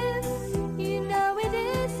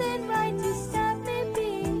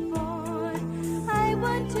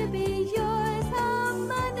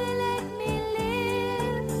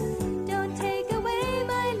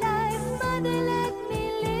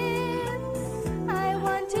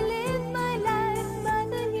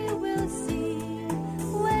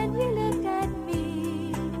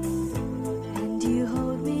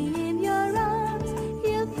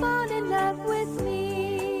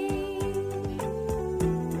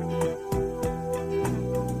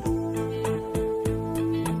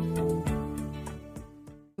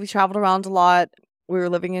 We traveled around a lot. We were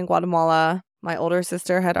living in Guatemala. My older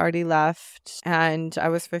sister had already left and I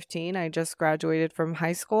was 15. I just graduated from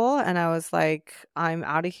high school and I was like, I'm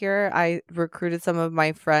out of here. I recruited some of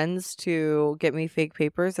my friends to get me fake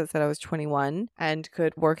papers that said I was 21 and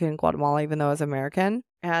could work in Guatemala even though I was American.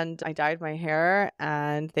 And I dyed my hair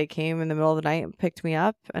and they came in the middle of the night and picked me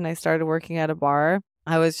up and I started working at a bar.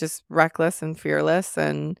 I was just reckless and fearless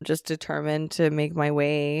and just determined to make my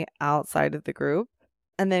way outside of the group.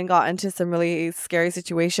 And then got into some really scary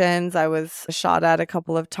situations. I was shot at a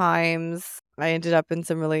couple of times. I ended up in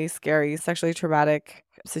some really scary, sexually traumatic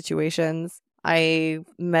situations. I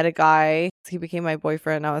met a guy. He became my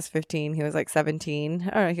boyfriend. I was 15. He was like 17.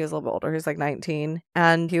 I don't know. He was a little bit older. He was like 19.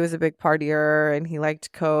 And he was a big partier and he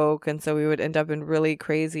liked coke. And so we would end up in really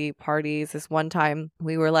crazy parties. This one time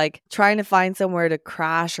we were like trying to find somewhere to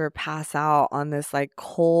crash or pass out on this like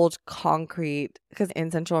cold concrete. Because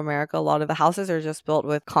in Central America, a lot of the houses are just built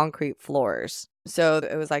with concrete floors. So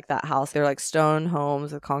it was like that house. They're like stone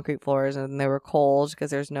homes with concrete floors and they were cold because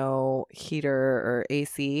there's no heater or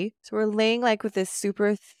AC. So we're laying like with this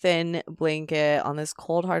super thin blanket on this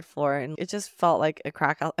cold hard floor and it just felt like a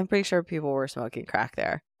crack. I'm pretty sure people were smoking crack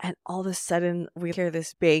there. And all of a sudden we hear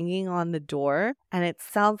this banging on the door and it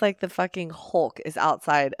sounds like the fucking Hulk is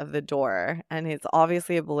outside of the door. And it's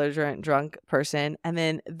obviously a belligerent drunk person. And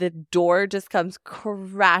then the door just comes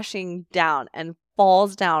crashing down and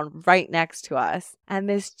falls down right next to us. And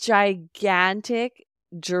this gigantic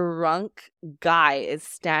drunk guy is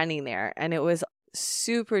standing there. And it was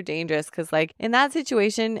super dangerous because, like, in that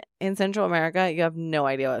situation in Central America, you have no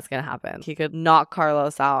idea what's going to happen. He could knock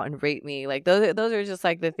Carlos out and rape me. Like, those are just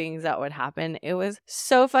like the things that would happen. It was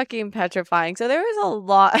so fucking petrifying. So there was a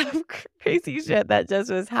lot of crazy shit that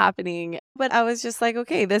just was happening. But I was just like,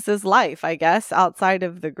 okay, this is life, I guess, outside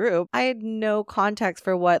of the group. I had no context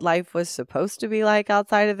for what life was supposed to be like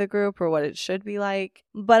outside of the group or what it should be like.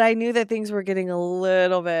 But I knew that things were getting a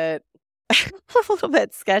little bit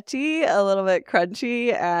sketchy, a little bit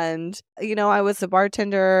crunchy. And, you know, I was a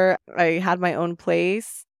bartender. I had my own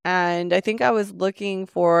place. And I think I was looking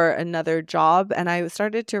for another job. And I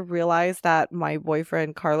started to realize that my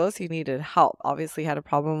boyfriend, Carlos, he needed help. Obviously had a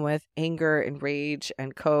problem with anger and rage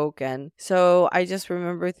and coke. And so I just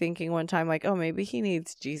remember thinking one time, like, oh, maybe he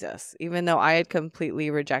needs Jesus. Even though I had completely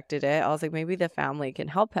rejected it, I was like, maybe the family can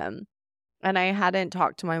help him. And I hadn't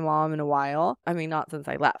talked to my mom in a while. I mean, not since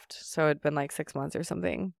I left. So it'd been like 6 months or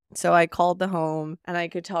something. So I called the home and I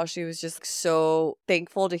could tell she was just so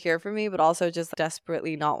thankful to hear from me, but also just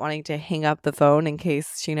desperately not wanting to hang up the phone in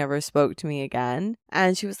case she never spoke to me again.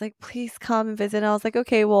 And she was like, please come and visit. And I was like,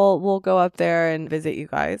 okay, well, we'll go up there and visit you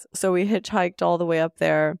guys. So we hitchhiked all the way up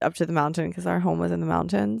there, up to the mountain because our home was in the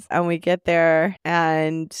mountains. And we get there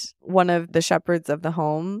and one of the shepherds of the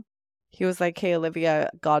home, he was like, hey, Olivia,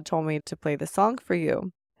 God told me to play this song for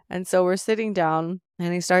you. And so we're sitting down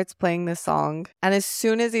and he starts playing this song. And as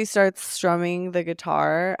soon as he starts strumming the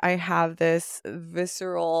guitar, I have this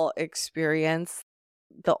visceral experience.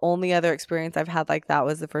 The only other experience I've had like that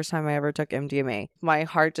was the first time I ever took MDMA. My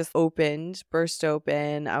heart just burst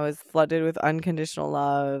open. I was flooded with unconditional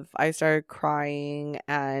love. I started crying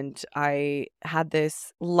and I had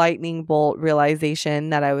this lightning bolt realization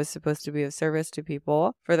that I was supposed to be of service to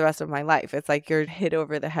people for the rest of my life. It's like you're hit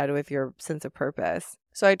over the head with your sense of purpose.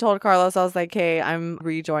 So I told Carlos, I was like, hey, I'm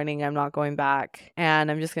rejoining. I'm not going back.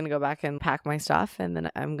 And I'm just going to go back and pack my stuff. And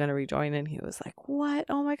then I'm going to rejoin. And he was like, what?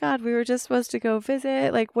 Oh my God, we were just supposed to go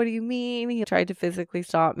visit. Like, what do you mean? He tried to physically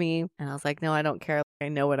stop me. And I was like, no, I don't care. I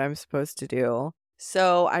know what I'm supposed to do.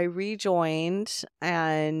 So I rejoined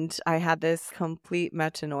and I had this complete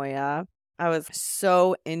metanoia. I was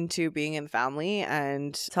so into being in family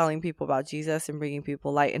and telling people about Jesus and bringing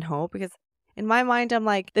people light and hope because in my mind, I'm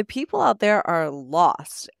like, the people out there are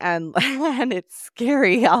lost and it's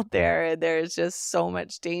scary out there. There's just so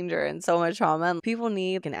much danger and so much trauma. And people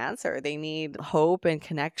need an answer. They need hope and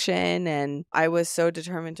connection. And I was so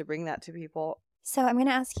determined to bring that to people. So I'm going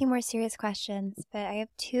to ask you more serious questions, but I have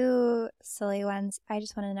 2 silly ones I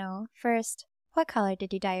just want to know. First, what color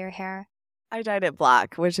did you dye your hair? I dyed it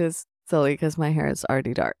black, which is silly because my hair is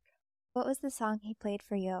already dark. What was the song he played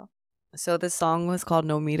for you? So the song was called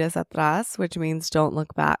No Mires Atrás, which means don't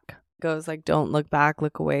look back. It goes like, don't look back,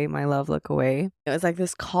 look away, my love, look away. It was like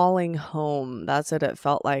this calling home. That's what it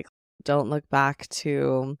felt like. Don't look back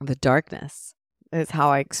to the darkness is how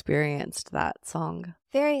I experienced that song.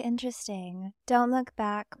 Very interesting. Don't look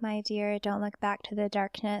back, my dear. Don't look back to the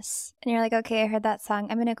darkness. And you're like, okay, I heard that song.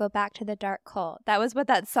 I'm going to go back to the dark cult. That was what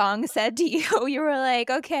that song said to you. You were like,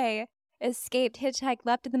 okay, escaped, hitchhiked,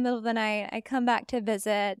 left in the middle of the night. I come back to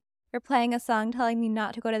visit. You're playing a song telling me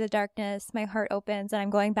not to go to the darkness. My heart opens and I'm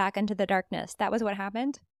going back into the darkness. That was what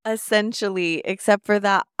happened? Essentially, except for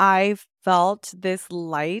that I felt this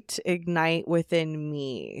light ignite within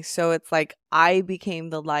me. So it's like I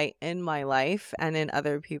became the light in my life and in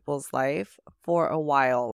other people's life for a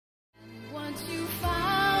while. Once you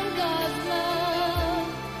found God's love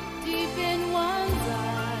deep in one's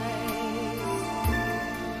eyes,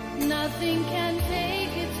 nothing can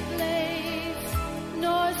take its place,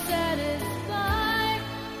 nor satisfy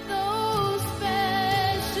those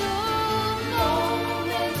special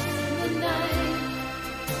moments in the night.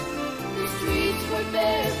 The streets were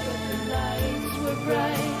bare, but the lights were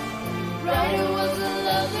bright. Brighter was the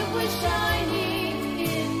love that was shining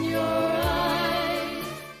in your eyes.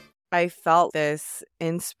 I felt this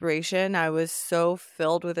inspiration. I was so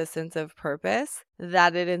filled with a sense of purpose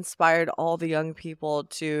that it inspired all the young people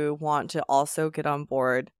to want to also get on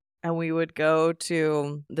board. And we would go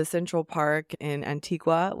to the Central Park in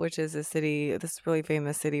Antigua, which is a city, this really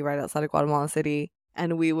famous city right outside of Guatemala City.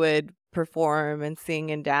 And we would perform and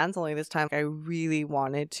sing and dance. Only this time I really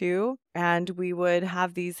wanted to. And we would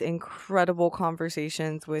have these incredible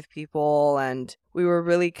conversations with people and we were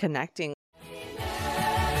really connecting.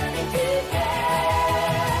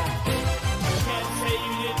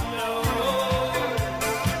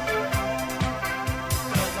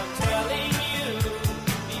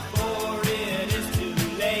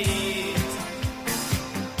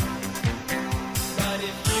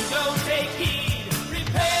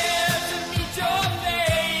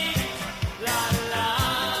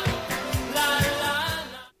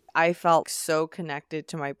 I felt so connected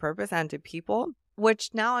to my purpose and to people.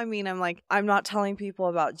 Which now, I mean, I'm not telling people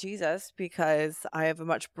about Jesus because I have a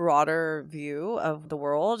much broader view of the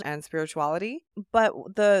world and spirituality.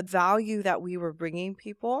 But the value that we were bringing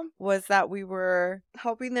people was that we were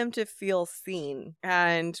helping them to feel seen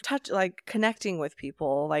and connecting with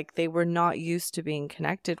people like they were not used to being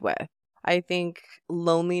connected with. I think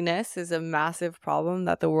loneliness is a massive problem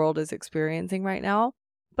that the world is experiencing right now.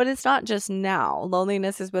 But it's not just now.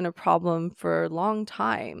 Loneliness has been a problem for a long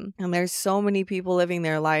time. And there's so many people living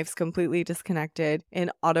their lives completely disconnected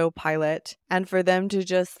in autopilot. And for them to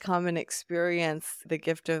just come and experience the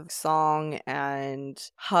gift of song and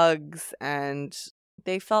hugs, and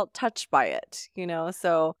they felt touched by it,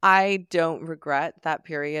 So I don't regret that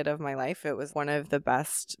period of my life. It was one of the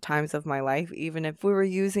best times of my life, even if we were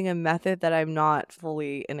using a method that I'm not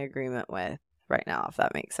fully in agreement with right now, if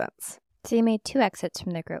that makes sense. So you made 2 exits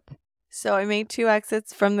from the group. So I made 2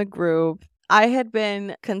 exits from the group. I had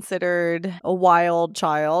been considered a wild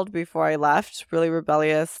child before I left, really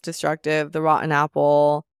rebellious, destructive, the rotten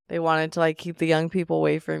apple. They wanted to keep the young people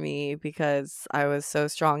away from me because I was so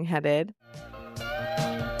strong-headed. They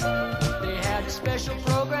had a special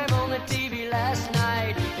program on the TV last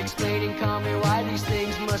night explaining calmly why these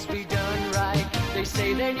things must be done right. They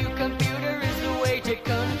say their new computer is the way to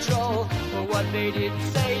control, but what they didn't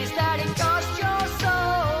say is that it costs your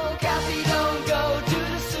soul. Kathy, don't go to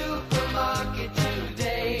the supermarket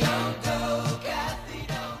today. Don't go, Kathy,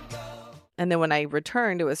 don't go. And then when I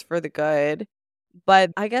returned, it was for the good.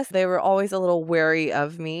 But I guess they were always a little wary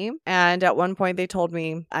of me. And at one point they told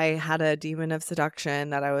me I had a demon of seduction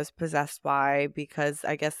that I was possessed by, because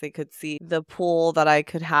I guess they could see the pull that I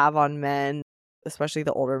could have on men, especially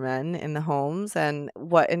the older men in the homes. And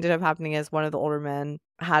what ended up happening is one of the older men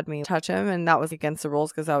had me touch him, and that was against the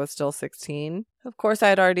rules because I was still 16. Of course, I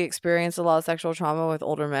had already experienced a lot of sexual trauma with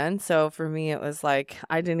older men. So for me, it was like,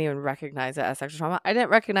 I didn't even recognize it as sexual trauma. I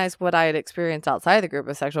didn't recognize what I had experienced outside the group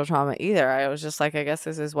as sexual trauma either. I was just like, I guess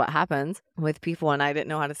this is what happens with people, and I didn't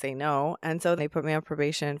know how to say no. And so they put me on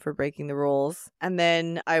probation for breaking the rules. And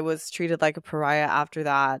then I was treated like a pariah after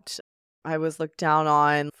that. I was looked down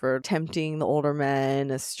on for tempting the older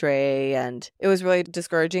men astray, and it was really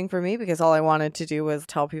discouraging for me because all I wanted to do was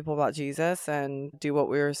tell people about Jesus and do what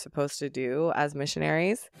we were supposed to do as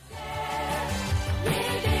missionaries.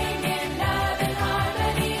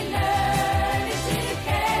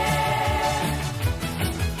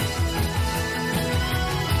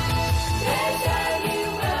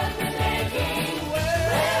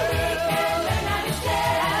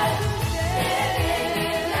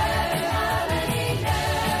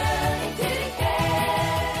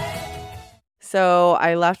 So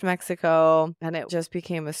I left Mexico, and it just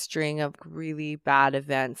became a string of really bad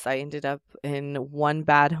events. I ended up in one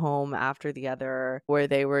bad home after the other where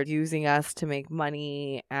they were using us to make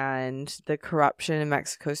money, and the corruption in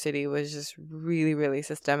Mexico City was just really, really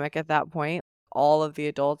systemic at that point. All of the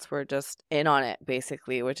adults were just in on it,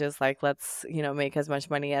 basically, which is like, let's, make as much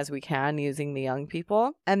money as we can using the young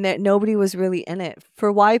people. And that nobody was really in it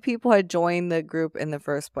for why people had joined the group in the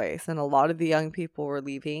first place. And a lot of the young people were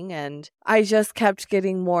leaving. And I just kept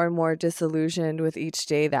getting more and more disillusioned with each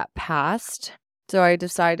day that passed. So I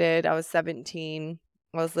decided, I was 17.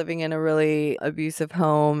 I was living in a really abusive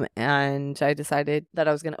home, and I decided that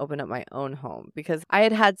I was going to open up my own home because I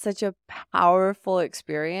had had such a powerful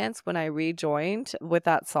experience when I rejoined with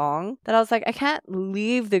that song that I was like, I can't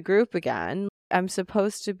leave the group again. I'm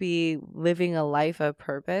supposed to be living a life of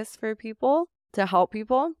purpose for people, to help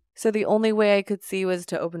people. So the only way I could see was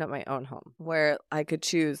to open up my own home where I could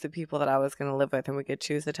choose the people that I was going to live with, and we could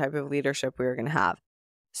choose the type of leadership we were going to have.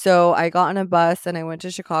 So I got on a bus and I went to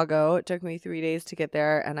Chicago. It took me 3 days to get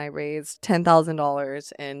there, and I raised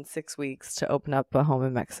 $10,000 in 6 weeks to open up a home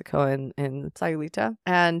in Mexico in Sayulita.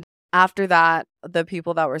 And after that, the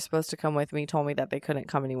people that were supposed to come with me told me that they couldn't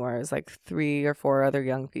come anymore. It was like 3 or 4 other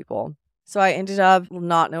young people. So I ended up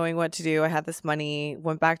not knowing what to do. I had this money,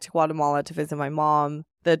 went back to Guatemala to visit my mom.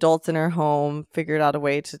 The adults in her home figured out a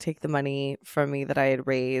way to take the money from me that I had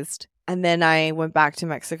raised. And then I went back to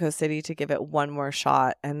Mexico City to give it one more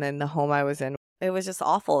shot. And then the home I was in, it was just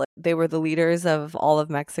awful. They were the leaders of all of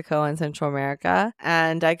Mexico and Central America.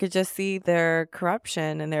 And I could just see their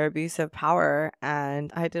corruption and their abuse of power.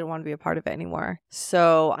 And I didn't want to be a part of it anymore.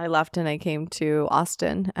 So I left and I came to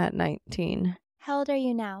Austin at 19. How old are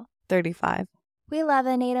you now? 35. We love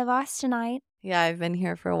a native Austinite. Yeah, I've been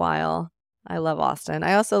here for a while. I love Austin.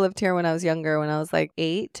 I also lived here when I was younger, when I was like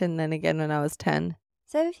 8, and then again when I was 10.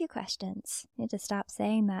 So I have a few questions. You need to stop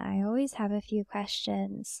saying that. I always have a few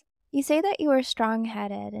questions. You say that you were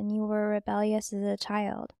strong-headed and you were rebellious as a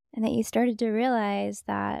child. and that you started to realize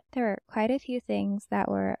that there were quite a few things that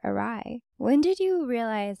were awry. When did you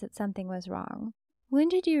realize that something was wrong? When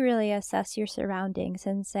did you really assess your surroundings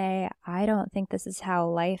and say, I don't think this is how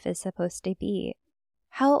life is supposed to be?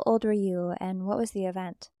 How old were you and what was the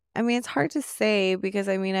event? I mean, it's hard to say because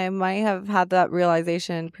I might have had that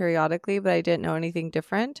realization periodically, but I didn't know anything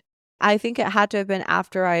different. I think it had to have been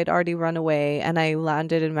after I had already run away and I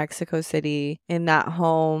landed in Mexico City in that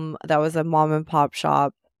home that was a mom and pop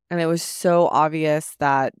shop. And it was so obvious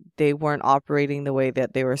that they weren't operating the way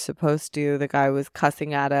that they were supposed to. The guy was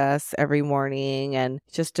cussing at us every morning and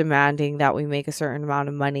just demanding that we make a certain amount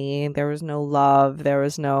of money. There was no love. There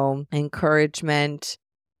was no encouragement.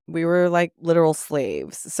 We were like literal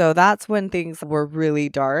slaves. So that's when things were really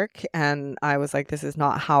dark. And I was like, this is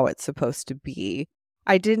not how it's supposed to be.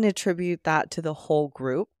 I didn't attribute that to the whole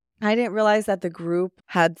group. I didn't realize that the group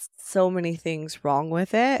had so many things wrong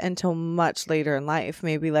with it until much later in life,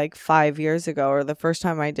 maybe like 5 years ago, or the first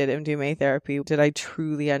time I did MDMA therapy, did I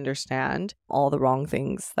truly understand all the wrong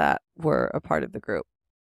things that were a part of the group.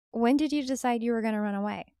 When did you decide you were going to run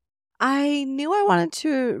away? I knew I wanted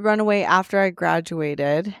to run away after I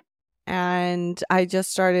graduated, and I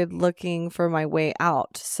just started looking for my way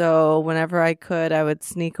out. So whenever I could, I would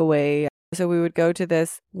sneak away. So we would go to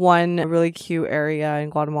this one really cute area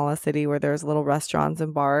in Guatemala City where there's little restaurants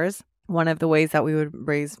and bars. One of the ways that we would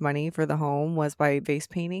raise money for the home was by face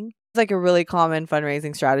painting. It's like a really common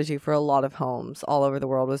fundraising strategy for a lot of homes all over the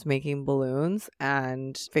world was making balloons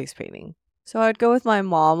and face painting. So I'd go with my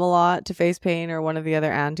mom a lot to face paint or one of the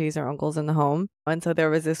other aunties or uncles in the home. And so there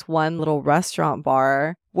was this one little restaurant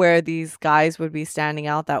bar where these guys would be standing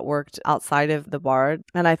out that worked outside of the bar.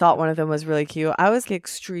 And I thought one of them was really cute. I was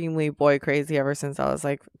extremely boy crazy ever since I was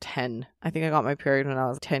like 10. I think I got my period when I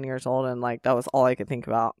was 10 years old and like that was all I could think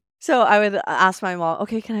about. So I would ask my mom,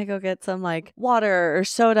 okay, can I go get some like water or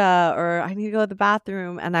soda or I need to go to the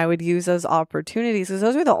bathroom? And I would use those opportunities because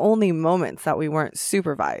those were the only moments that we weren't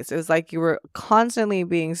supervised. It was like you were constantly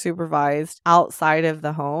being supervised outside of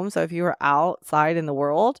the home. So if you were outside in the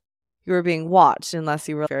world, you were being watched unless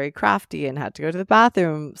you were very crafty and had to go to the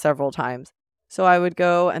bathroom several times. So I would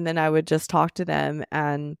go and then I would just talk to them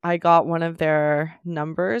and I got one of their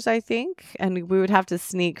numbers, I think, and we would have to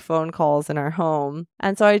sneak phone calls in our home.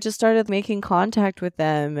 And so I just started making contact with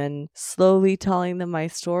them and slowly telling them my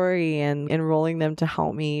story and enrolling them to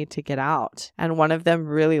help me to get out. And one of them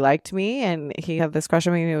really liked me and he had this crush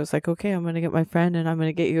on me and he was like, okay, I'm going to get my friend and I'm going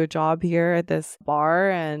to get you a job here at this bar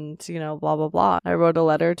and, you know, blah, blah, blah. I wrote a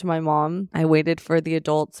letter to my mom. I waited for the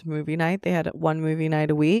adults movie night. They had one movie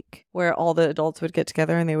night a week where all the adults would get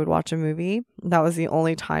together and they would watch a movie. That was the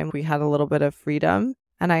only time we had a little bit of freedom.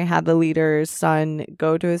 And I had the leader's son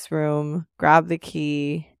go to his room, grab the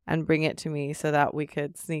key, and bring it to me so that we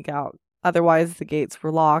could sneak out. Otherwise, the gates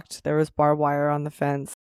were locked. There was barbed wire on the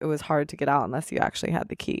fence. It was hard to get out unless you actually had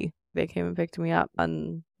the key. They came and picked me up.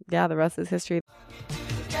 And yeah, the rest is history.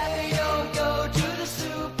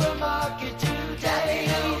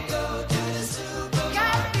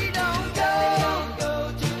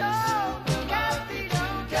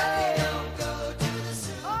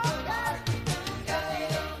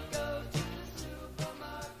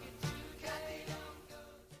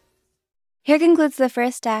 Here concludes the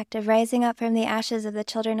first act of Rising Up from the Ashes of the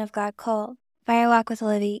Children of God Cult, Firewalk with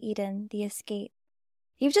Olivia Eden, The Escape.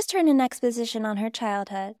 You've just heard an exposition on her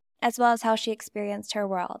childhood, as well as how she experienced her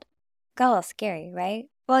world. Got a little scary, right?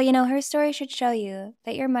 Well, you know, her story should show you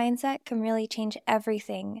that your mindset can really change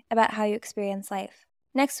everything about how you experience life.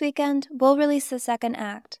 Next weekend, we'll release the second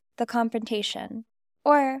act, The Confrontation,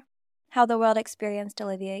 or How the World Experienced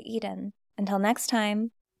Olivia Eden. Until next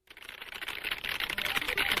time.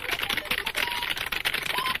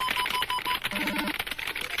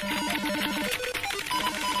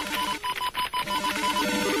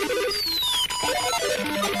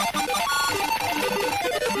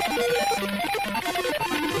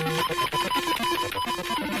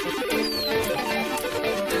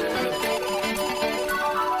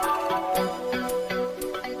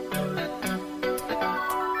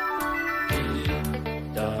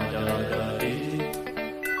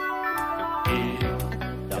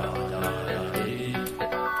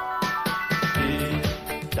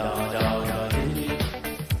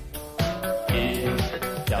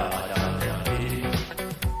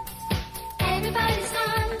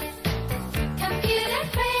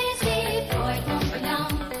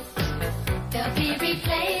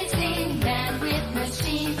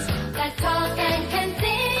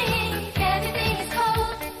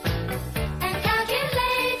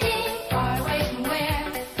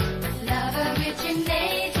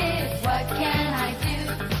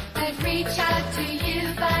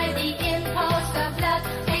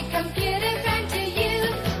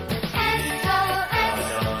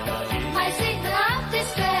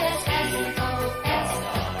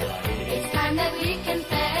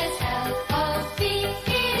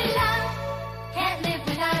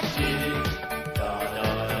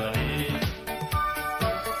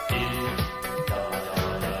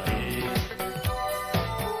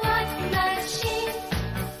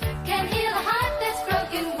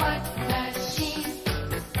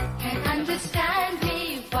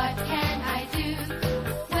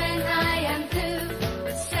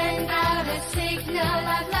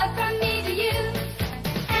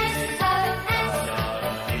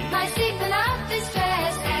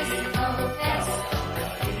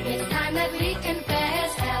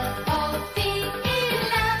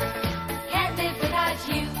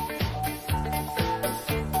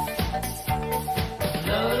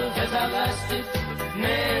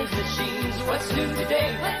 What's new today?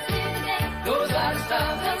 What's new today? Goes out of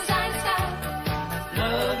style. Goes out of style.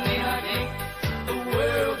 Love may not make the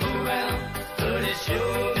world go round, but it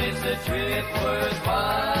sure makes the trip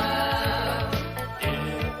worthwhile.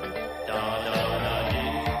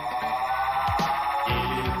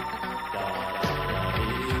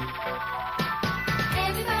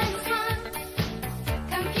 Everybody's fun,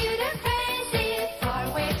 computer crazy, far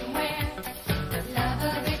away from where. Love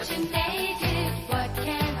originated, what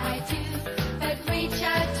can I do but reach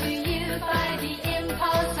out to you by the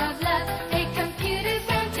impulse of love? A computer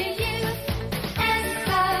grant to you,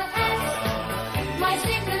 SOS, my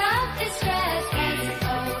signal of distress.